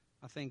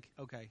I think,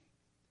 okay.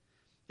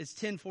 It's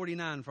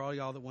 10:49 for all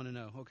y'all that want to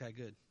know. Okay,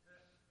 good.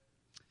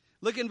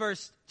 Look in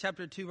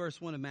chapter 2,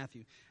 verse 1 of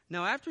Matthew.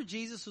 Now, after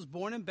Jesus was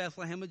born in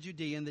Bethlehem of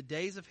Judea in the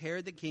days of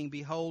Herod the king,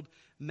 behold,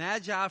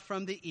 Magi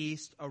from the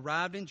east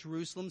arrived in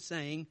Jerusalem,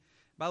 saying,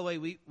 by the way,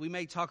 we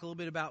may talk a little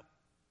bit about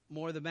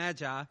more of the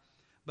Magi,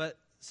 but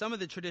some of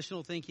the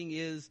traditional thinking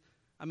is,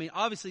 I mean,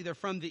 obviously they're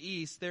from the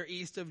east. They're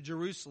east of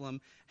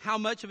Jerusalem. How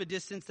much of a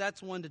distance,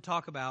 that's one to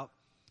talk about.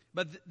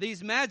 But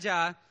these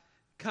Magi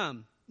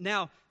come.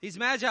 Now, these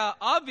Magi,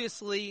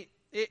 obviously,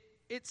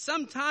 it's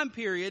some time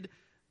period,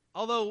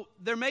 although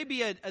there may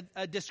be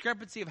a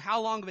discrepancy of how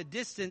long of a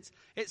distance.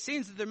 It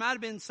seems that there might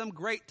have been some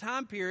great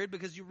time period,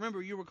 because you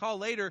recall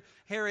later,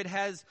 Herod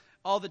has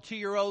all the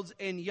 2-year-olds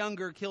and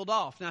younger killed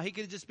off. Now, he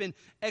could have just been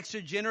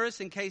extra generous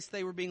in case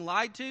they were being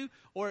lied to,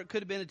 or it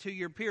could have been a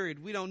 2-year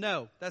period. We don't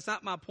know. That's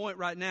not my point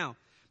right now.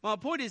 My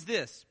point is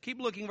this. Keep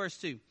looking, verse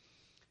 2.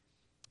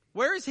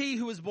 Where is he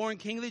who was born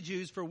King of the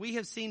Jews? For we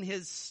have seen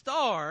his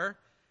star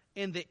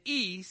in the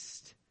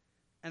east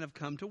and have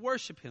come to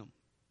worship him.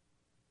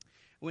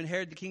 When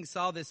Herod the king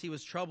saw this, he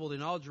was troubled,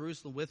 and all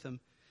Jerusalem with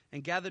him,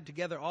 and gathered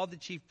together all the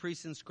chief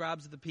priests and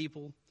scribes of the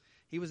people.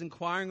 He was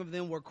inquiring of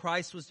them where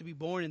Christ was to be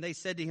born, and they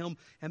said to him,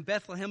 in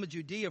Bethlehem of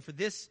Judea, for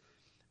this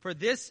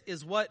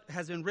is what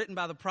has been written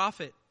by the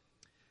prophet.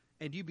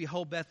 And you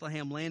behold,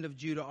 Bethlehem, land of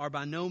Judah, are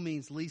by no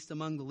means least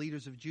among the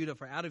leaders of Judah,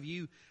 for out of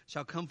you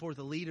shall come forth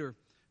a leader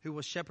who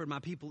will shepherd my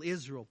people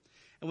Israel.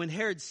 And when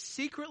Herod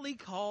secretly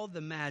called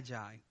the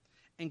Magi,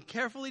 and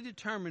carefully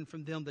determined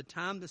from them the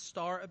time the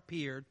star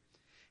appeared,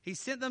 he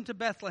sent them to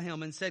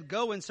Bethlehem and said,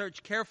 go and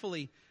search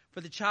carefully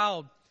for the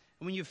child,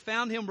 and when you've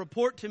found him,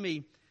 report to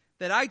me,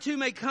 that I too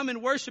may come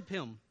and worship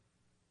him.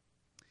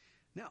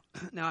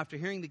 Now after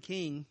hearing the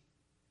king,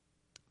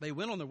 they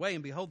went on their way,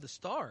 and behold, the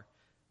star,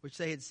 which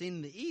they had seen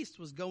in the east,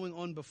 was going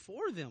on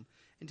before them,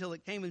 until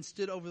it came and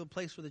stood over the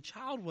place where the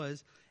child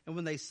was. And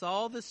when they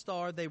saw the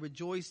star, they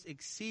rejoiced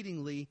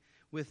exceedingly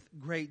with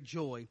great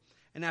joy.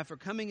 And after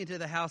coming into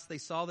the house, they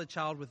saw the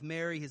child with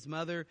Mary, his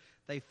mother.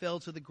 They fell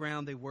to the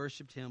ground, they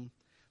worshipped him.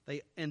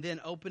 And then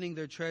opening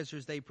their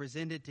treasures, they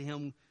presented to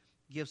him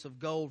gifts of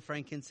gold,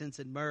 frankincense,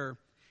 and myrrh.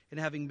 And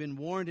having been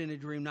warned in a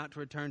dream not to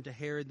return to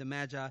Herod, the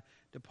Magi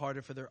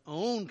departed for their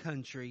own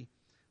country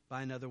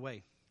by another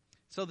way.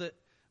 So the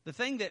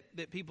thing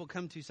that people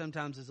come to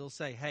sometimes is they'll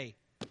say, hey,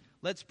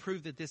 let's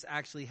prove that this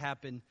actually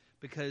happened,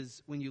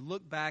 because when you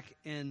look back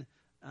in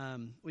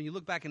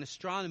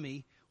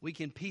astronomy, we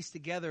can piece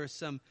together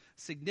some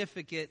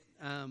significant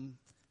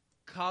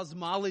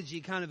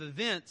cosmology kind of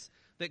events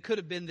that could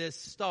have been this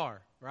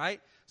star, right?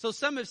 So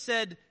some have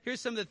said, here's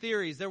some of the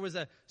theories. There was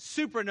a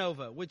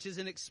supernova, which is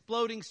an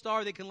exploding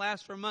star that can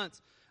last for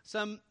months.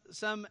 Some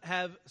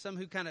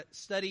who kind of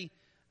study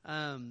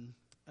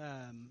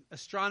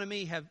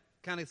astronomy have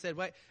kind of said,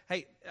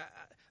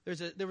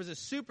 there was a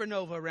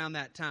supernova around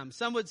that time.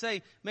 Some would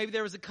say maybe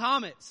there was a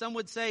comet. Some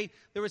would say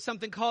there was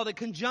something called a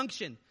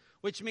conjunction,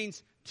 which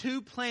means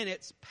two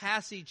planets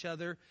pass each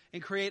other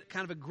and create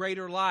kind of a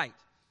greater light.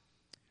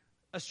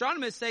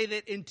 Astronomers say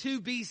that in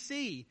 2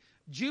 BC,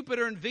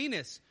 Jupiter and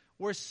Venus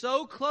were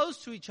so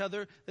close to each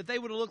other that they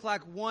would look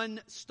like one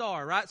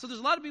star, right? So there's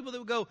a lot of people that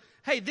would go,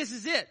 hey, this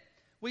is it.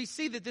 We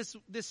see that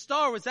this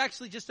star was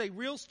actually just a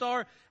real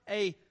star,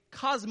 a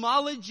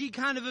cosmology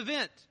kind of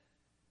event.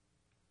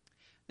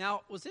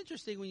 Now, what's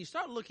interesting, when you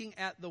start looking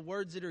at the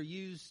words that are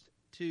used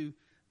to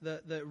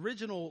the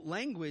original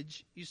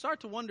language, you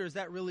start to wonder, is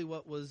that really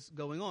what was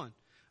going on?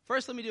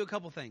 First, let me do a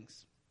couple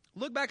things.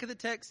 Look back at the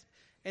text,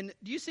 and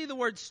do you see the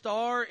word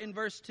star in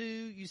verse 2?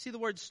 You see the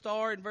word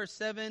star in verse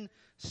 7,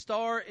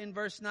 star in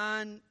verse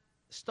 9,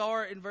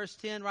 star in verse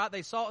 10, right?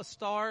 They saw a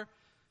star.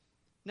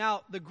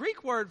 Now, the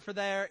Greek word for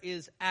there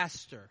is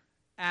aster,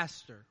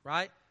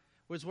 right?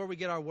 Which is where we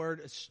get our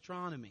word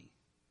astronomy.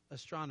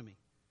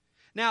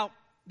 Now,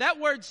 that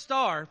word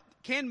star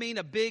can mean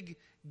a big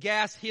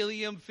gas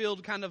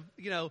helium-filled kind of,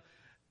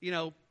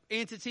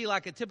 entity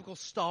like a typical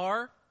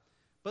star.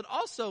 But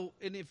also,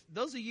 and if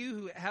those of you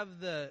who have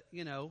the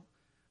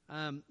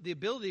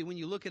ability, when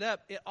you look it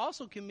up, it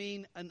also can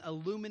mean a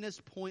luminous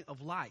point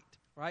of light,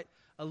 right?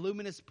 A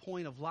luminous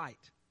point of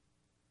light.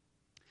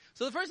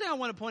 So the first thing I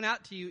want to point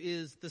out to you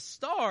is the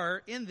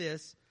star in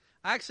this.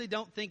 I actually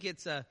don't think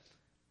it's a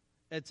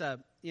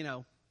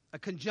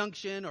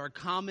conjunction or a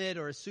comet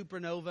or a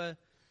supernova.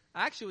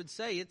 I actually would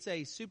say it's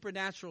a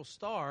supernatural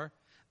star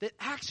that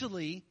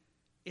actually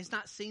is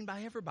not seen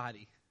by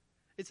everybody.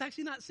 It's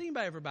actually not seen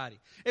by everybody.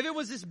 If it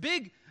was this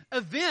big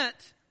event,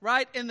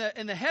 right, in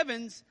the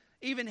heavens,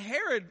 even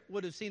Herod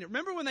would have seen it.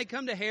 Remember when they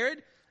come to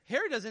Herod?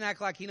 Herod doesn't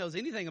act like he knows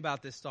anything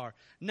about this star.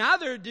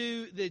 Neither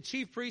do the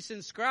chief priests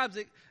and scribes.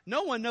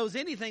 No one knows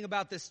anything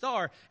about this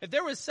star. If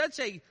there was such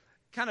a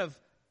kind of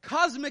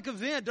cosmic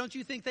event, don't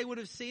you think they would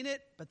have seen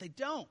it? But they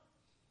don't.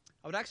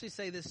 I would actually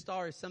say this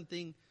star is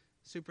something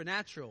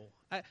supernatural.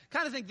 I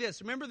kind of think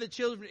this. Remember the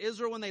children of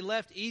Israel when they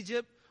left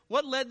Egypt?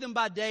 What led them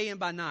by day and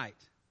by night?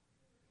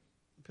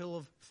 A pillar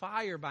of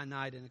fire by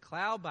night and a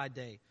cloud by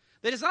day.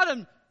 That it's not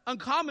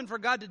uncommon for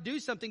God to do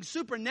something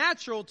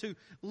supernatural to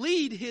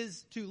lead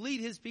his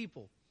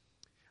people.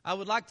 I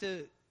would like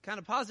to kind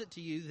of posit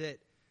to you that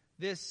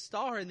this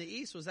star in the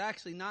east was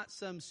actually not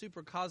some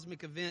super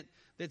cosmic event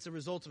that's a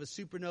result of a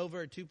supernova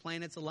or two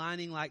planets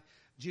aligning like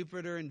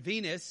Jupiter and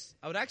Venus.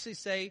 I would actually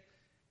say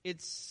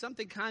it's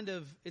something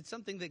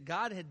that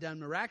God had done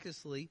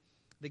miraculously,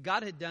 that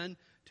God had done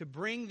to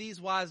bring these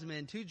wise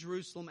men to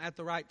Jerusalem at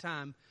the right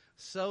time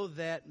so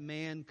that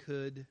man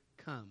could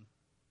come.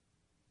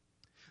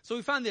 So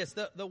we find this,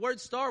 the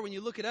word star, when you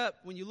look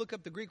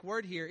up the Greek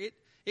word here,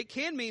 it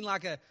can mean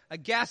like a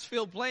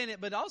gas-filled planet,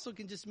 but it also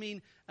can just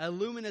mean a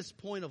luminous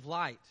point of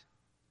light.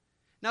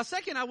 Now,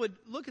 second, I would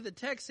look at the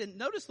text and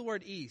notice the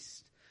word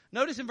east.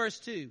 Notice in verse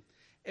 2,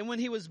 and when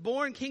he was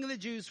born king of the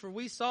Jews, for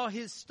we saw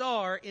his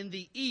star in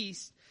the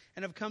east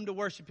and have come to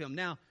worship him.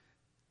 Now,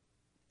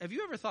 have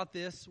you ever thought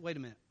this? Wait a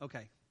minute.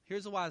 Okay,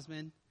 here's the wise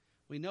men.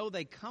 We know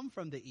they come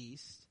from the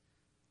east,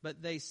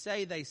 but they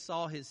say they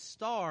saw his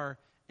star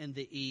in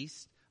the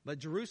east, but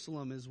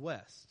Jerusalem is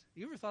west.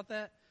 You ever thought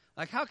that?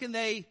 Like, how can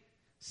they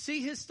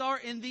see his star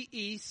in the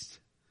east,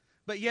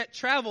 but yet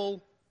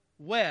travel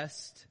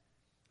west?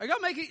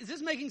 Is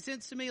this making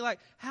sense to me? Like,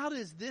 how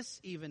does this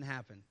even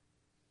happen?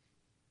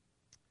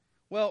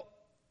 Well,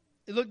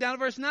 look down at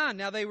verse 9.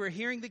 Now they were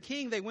hearing the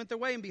king. They went their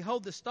way, and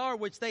behold, the star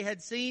which they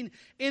had seen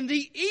in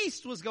the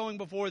east was going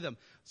before them.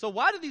 So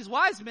why do these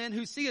wise men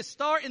who see a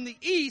star in the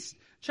east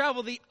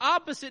travel the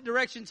opposite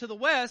direction to the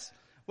west?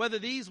 Whether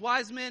these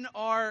wise men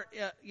are,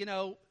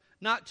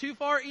 not too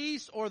far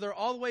east, or they're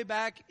all the way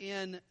back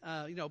in,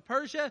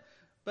 Persia.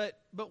 But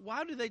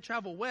why do they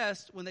travel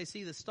west when they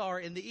see the star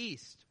in the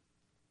east?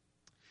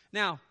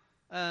 Now,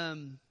 how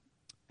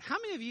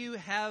many of you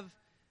have,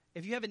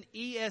 if you have an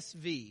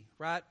ESV,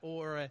 right,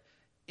 or a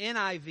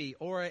NIV,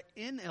 or a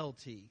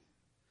NLT,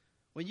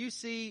 when you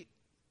see,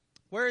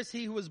 where is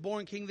he who was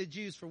born king of the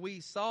Jews? For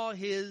we saw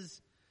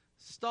his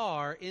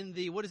star in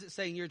the, what does it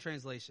say in your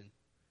translation?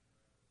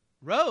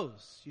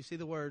 Rose. You see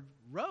the word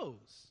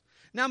rose.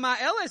 Now, my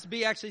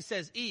LSB actually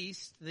says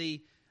east. The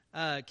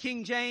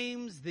King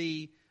James,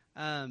 the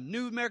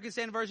New American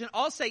Standard Version,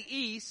 all say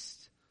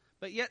east.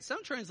 But yet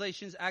some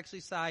translations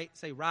actually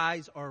say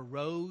rise or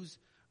rose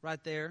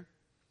right there.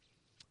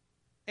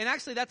 And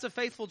actually that's a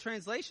faithful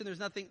translation.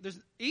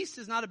 East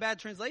is not a bad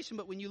translation,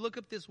 but when you look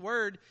up this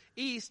word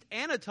east,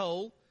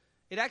 Anatole,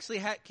 it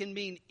actually can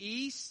mean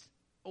east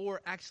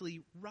or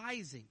actually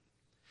rising.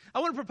 I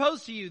want to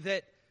propose to you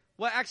that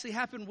what actually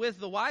happened with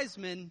the wise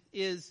men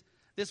is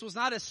this was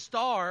not a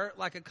star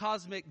like a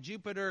cosmic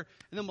Jupiter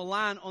and then a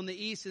line on the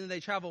east and then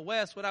they travel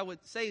west. What I would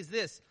say is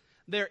this.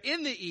 They're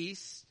in the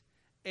east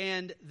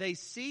and they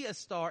see a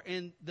star,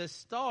 and the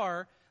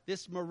star,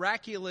 this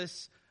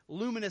miraculous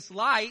luminous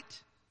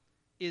light,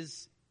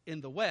 is in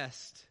the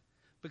west,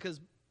 because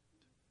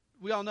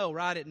we all know,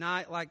 right, at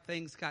night, like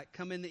things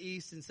come in the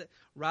east and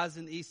rise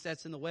in the east,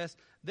 sets in the west.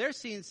 They're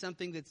seeing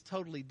something that's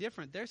totally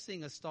different. They're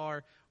seeing a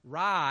star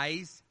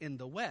rise in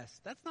the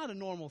west. That's not a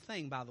normal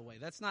thing, by the way.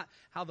 That's not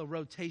how the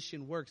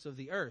rotation works of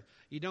the earth.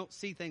 You don't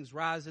see things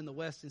rise in the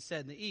west and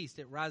set in the east.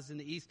 It rises in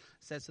the east,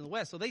 sets in the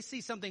west. So they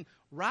see something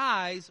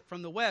rise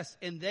from the west,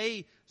 and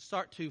they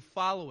start to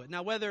follow it.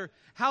 Now,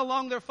 how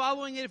long they're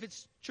following it, if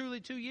it's truly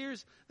 2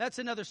 years, that's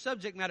another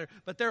subject matter.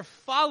 But they're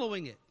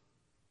following it.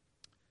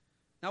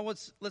 Now,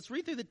 let's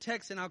read through the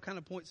text, and I'll kind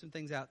of point some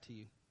things out to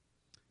you.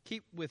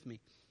 Keep with me.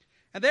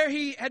 And there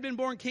he had been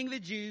born King of the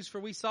Jews, for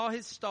we saw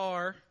his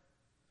star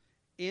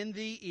in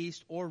the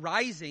east, or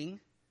rising,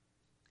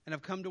 and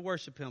have come to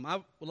worship him. I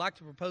would like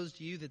to propose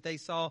to you that they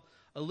saw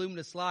a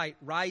luminous light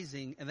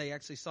rising, and they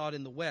actually saw it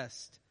in the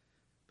west,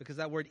 because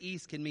that word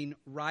east can mean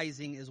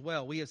rising as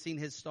well. We have seen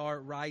his star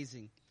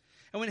rising.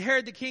 And when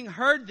Herod the king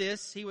heard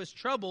this, he was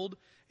troubled,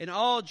 and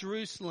all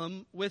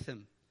Jerusalem with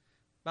him.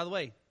 By the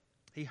way,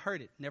 he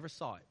heard it, never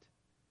saw it.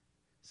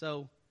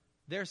 So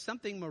there's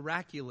something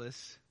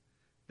miraculous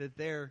that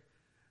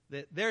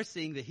they're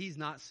seeing that he's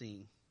not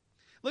seeing.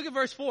 Look at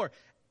verse 4.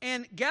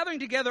 And gathering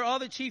together all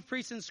the chief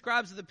priests and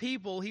scribes of the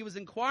people, he was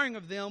inquiring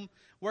of them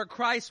where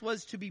Christ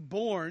was to be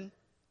born.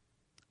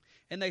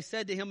 And they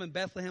said to him, in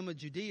Bethlehem of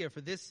Judea, for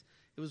this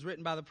it was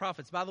written by the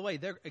prophets. By the way,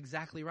 they're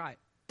exactly right.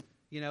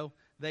 You know,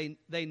 they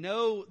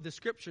know the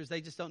scriptures,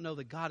 they just don't know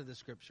the God of the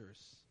scriptures.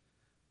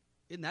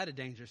 Isn't that a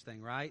dangerous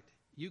thing, right?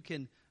 You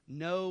can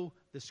know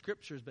the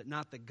scriptures, but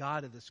not the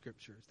God of the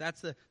scriptures.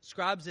 That's the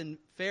scribes and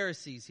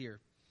Pharisees here.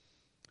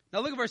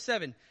 Now look at verse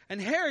 7.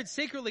 And Herod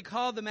secretly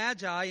called the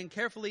Magi and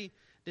carefully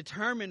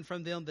determined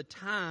from them the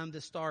time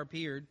the star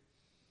appeared.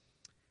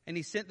 And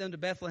he sent them to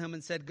Bethlehem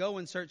and said, go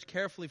and search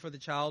carefully for the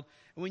child.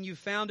 And when you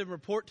found him,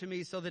 report to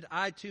me so that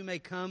I too may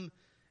come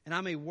and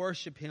I may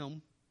worship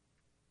him.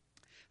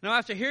 Now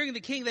after hearing the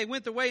king, they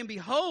went their way, and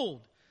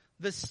behold,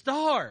 the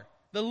star,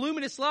 the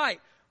luminous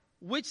light,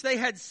 which they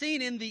had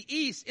seen in the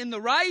east, in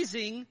the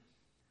rising,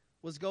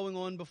 was going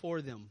on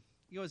before them.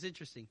 You know what's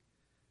interesting?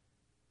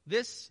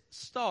 This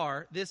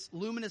star, this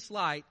luminous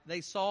light,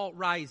 they saw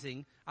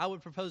rising. I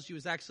would propose to you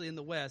is actually in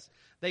the west.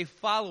 They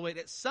follow it.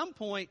 At some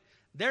point,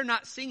 they're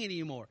not seeing it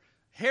anymore.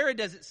 Herod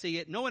doesn't see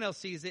it. No one else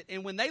sees it.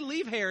 And when they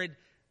leave Herod,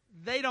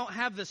 they don't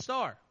have the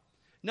star.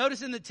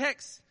 Notice in the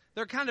text,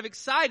 they're kind of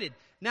excited.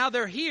 Now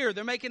they're here.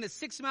 They're making a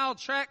 6-mile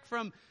trek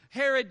from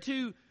Herod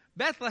to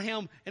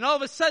Bethlehem. And all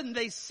of a sudden,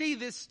 they see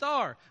this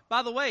star.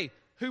 By the way,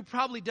 who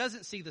probably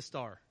doesn't see the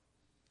star?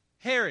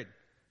 Herod.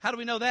 How do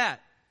we know that?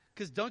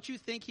 Because don't you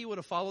think he would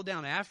have followed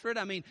down after it?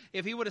 I mean,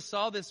 if he would have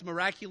saw this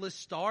miraculous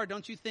star,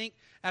 don't you think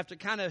after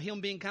kind of him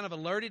being kind of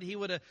alerted, he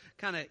would have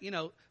kind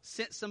of,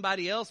 sent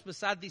somebody else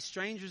beside these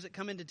strangers that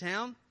come into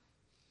town?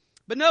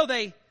 But no,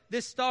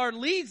 this star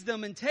leads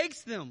them and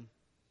takes them.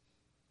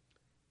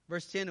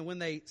 Verse 10, and when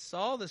they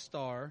saw the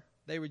star,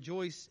 they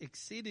rejoiced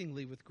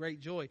exceedingly with great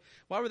joy.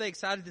 Why were they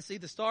excited to see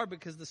the star?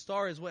 Because the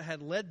star is what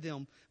had led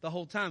them the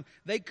whole time.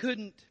 They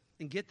couldn't,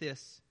 and get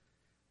this,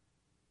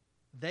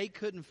 they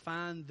couldn't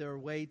find their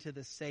way to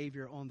the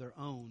Savior on their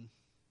own.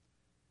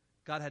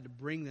 God had to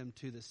bring them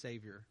to the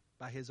Savior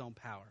by his own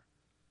power.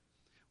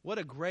 What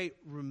a great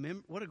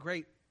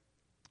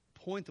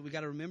point that we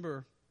got to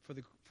remember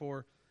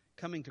for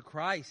coming to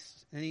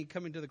Christ, and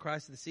coming to the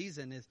Christ of the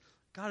season, is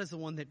God is the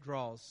one that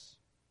draws.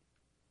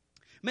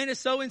 Man is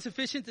so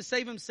insufficient to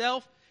save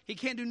himself. He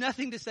can't do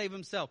nothing to save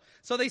himself.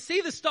 So they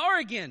see the star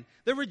again.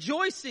 They're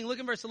rejoicing. Look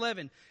in verse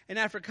 11. And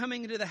after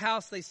coming into the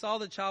house, they saw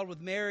the child with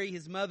Mary,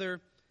 his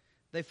mother.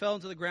 They fell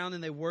into the ground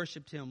and they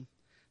worshipped him.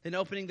 Then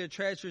opening their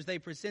treasures, they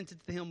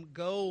presented to him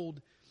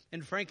gold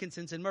and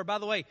frankincense and myrrh. By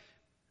the way,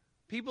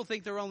 people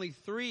think there are only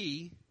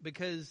 3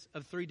 because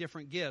of 3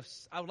 different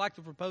gifts. I would like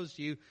to propose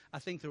to you, I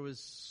think there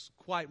was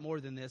quite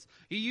more than this.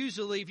 You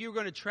usually, if you were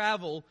going to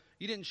travel,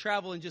 you didn't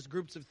travel in just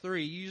groups of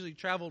 3. You usually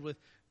traveled with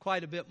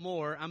quite a bit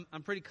more.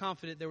 I'm pretty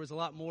confident there was a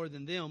lot more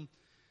than them.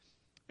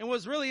 And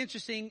what's really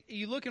interesting,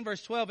 you look in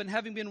verse 12, and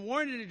having been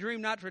warned in a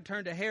dream not to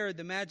return to Herod,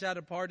 the Magi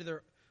departed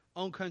their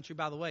own country.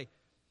 By the way,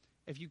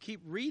 if you keep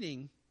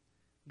reading,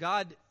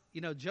 God,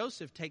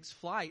 Joseph takes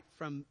flight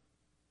from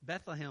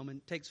Bethlehem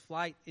and takes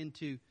flight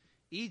into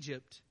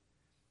Egypt.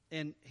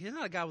 And he's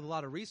not a guy with a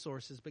lot of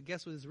resources, but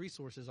guess what his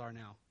resources are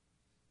now?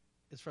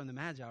 It's from the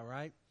Magi,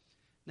 right?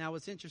 Now,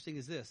 what's interesting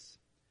is this.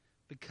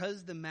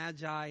 Because the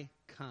Magi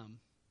come,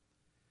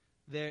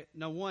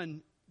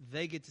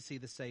 they get to see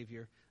the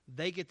Savior.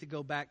 They get to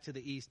go back to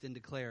the east and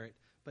declare it.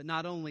 But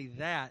not only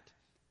that,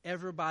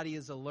 everybody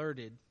is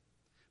alerted.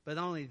 But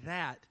not only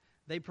that,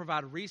 they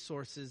provide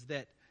resources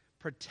that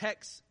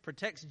protects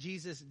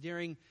Jesus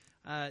during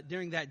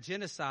that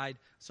genocide,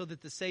 so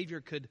that the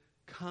Savior could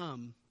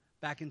come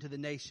back into the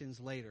nations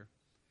later.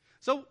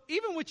 So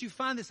even when you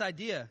find this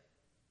idea,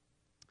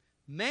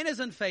 man is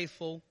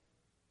unfaithful,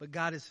 but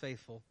God is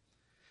faithful.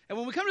 And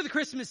when we come to the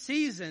Christmas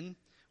season,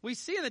 We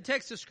see in the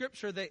text of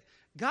Scripture that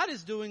God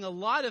is doing a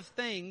lot of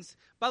things,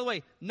 by the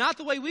way, not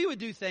the way we would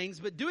do things,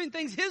 but doing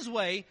things His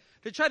way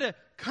to try to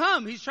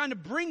come. He's trying to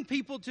bring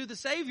people to the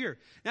Savior.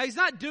 Now, He's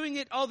not doing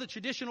it all the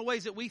traditional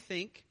ways that we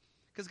think,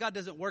 because God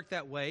doesn't work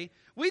that way.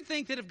 We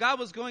think that if God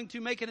was going to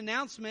make an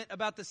announcement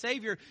about the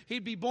Savior,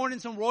 He'd be born in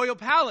some royal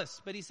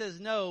palace. But He says,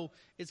 no,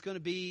 it's going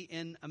to be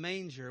in a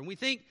manger. And we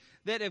think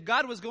that if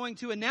God was going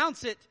to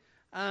announce it,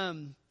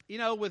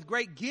 with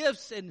great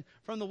gifts and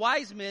from the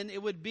wise men,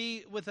 it would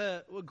be with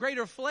a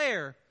greater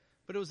flair.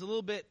 But it was a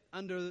little bit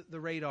under the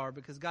radar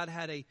because God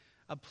had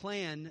a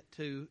plan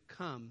to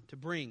come, to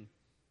bring.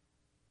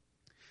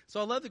 So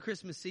I love the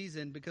Christmas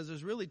season because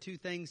there's really two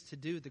things to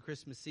do at the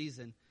Christmas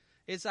season.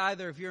 It's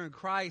either, if you're in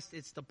Christ,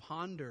 it's to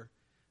ponder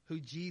who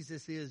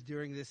Jesus is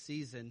during this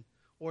season,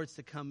 or it's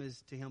to come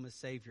to Him as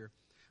Savior.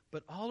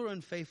 But all are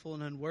unfaithful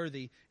and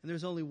unworthy, and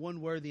there's only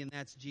one worthy, and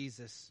that's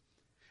Jesus.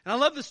 And I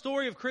love the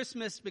story of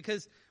Christmas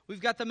because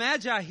we've got the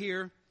Magi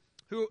here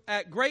who,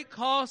 at great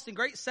cost and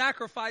great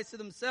sacrifice to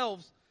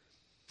themselves,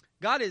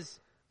 God is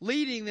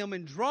leading them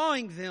and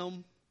drawing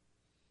them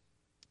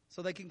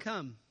so they can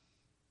come.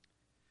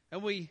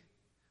 And we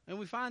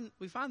find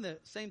the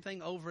same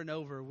thing over and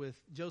over with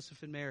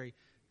Joseph and Mary.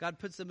 God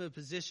puts them in a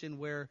position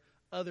where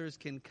others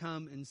can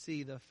come and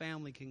see. The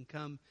family can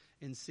come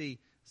and see.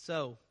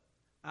 So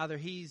either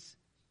He's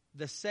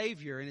the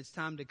Savior and it's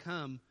time to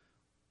come,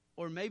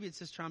 or maybe it's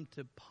just time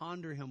to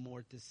ponder Him more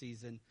at this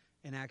season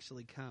and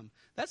actually come.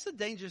 That's the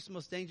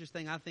most dangerous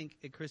thing, I think,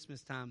 at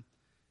Christmas time.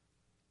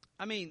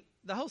 I mean,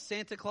 the whole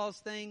Santa Claus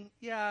thing,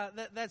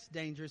 that's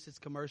dangerous. It's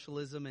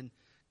commercialism and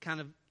kind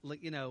of,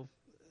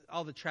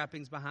 all the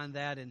trappings behind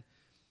that,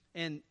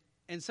 and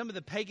some of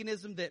the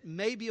paganism that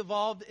may be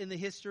evolved in the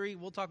history.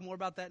 We'll talk more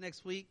about that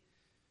next week.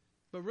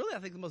 But really, I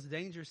think the most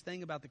dangerous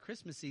thing about the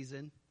Christmas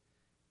season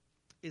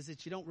is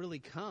that you don't really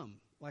come.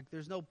 Like,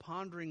 there's no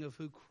pondering of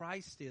who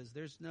Christ is.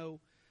 There's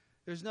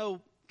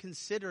no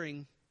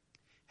considering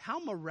how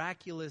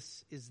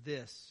miraculous is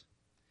this,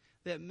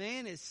 that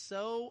man is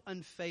so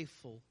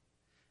unfaithful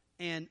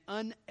and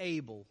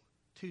unable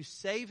to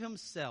save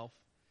himself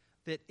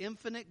that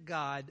infinite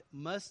God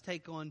must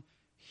take on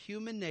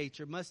human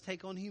nature, must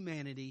take on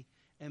humanity,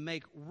 and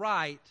make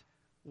right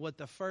what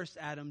the first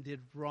Adam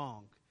did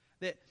wrong.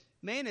 That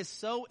man is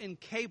so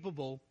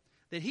incapable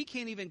that he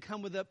can't even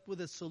come up with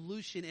a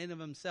solution in of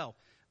himself.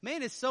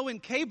 Man is so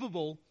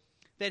incapable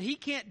that he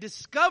can't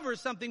discover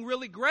something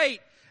really great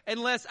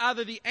unless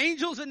either the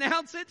angels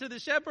announce it to the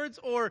shepherds,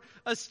 or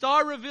a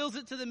star reveals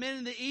it to the men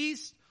in the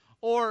east,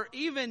 or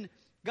even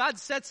God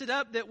sets it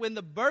up that when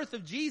the birth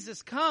of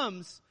Jesus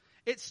comes,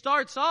 it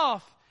starts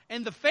off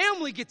and the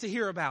family get to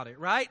hear about it,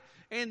 right?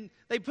 And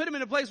they put him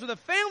in a place where the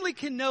family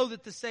can know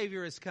that the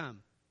Savior has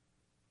come.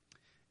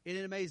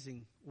 Isn't it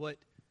amazing what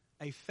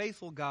a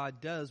faithful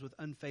God does with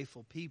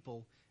unfaithful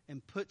people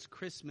and puts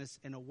Christmas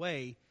in a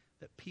way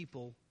that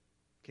people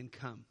can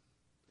come?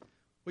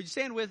 Would you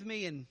stand with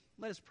me and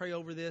let us pray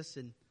over this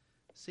and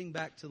sing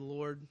back to the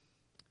Lord?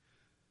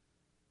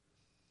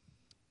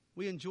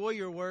 We enjoy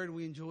your word,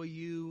 we enjoy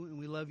you, and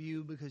we love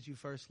you because you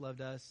first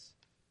loved us.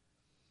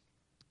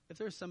 If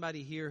there's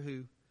somebody here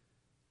who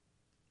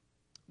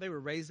they were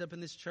raised up in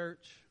this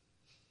church,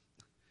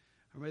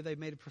 or maybe they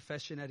made a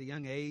profession at a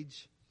young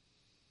age,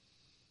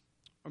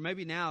 or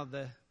maybe now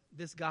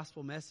this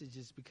gospel message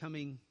is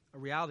becoming a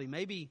reality.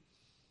 Maybe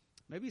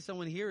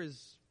someone here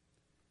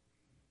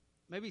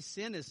maybe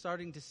sin is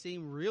starting to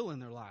seem real in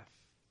their life.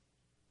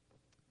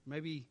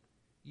 Maybe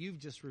you've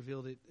just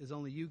revealed it as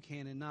only you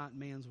can and not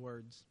man's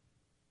words.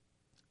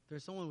 If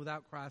there's someone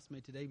without Christ,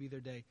 may today be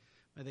their day.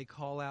 May they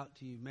call out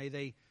to you. May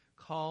they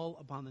call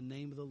upon the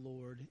name of the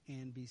Lord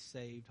and be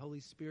saved.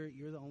 Holy Spirit,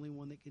 you're the only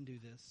one that can do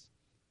this.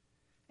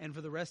 And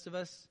for the rest of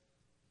us,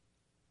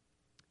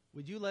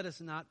 would you let us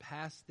not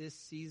pass this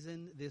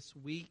season, this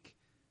week,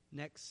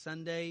 next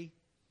Sunday,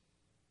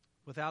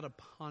 without a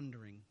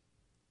pondering,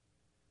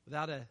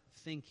 without a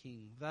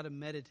thinking, without a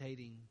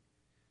meditating,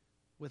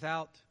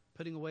 without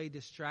putting away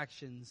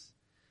distractions,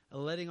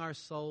 and letting our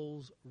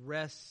souls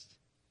rest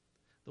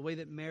the way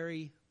that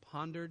Mary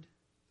pondered.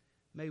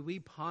 May we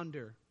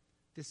ponder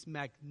this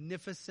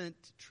magnificent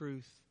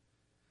truth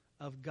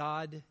of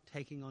God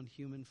taking on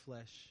human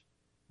flesh,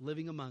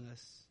 living among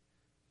us,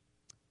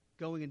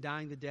 going and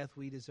dying the death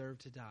we deserve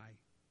to die.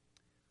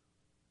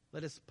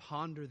 Let us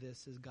ponder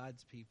this as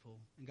God's people.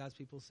 And God's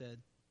people said,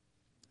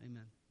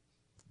 amen.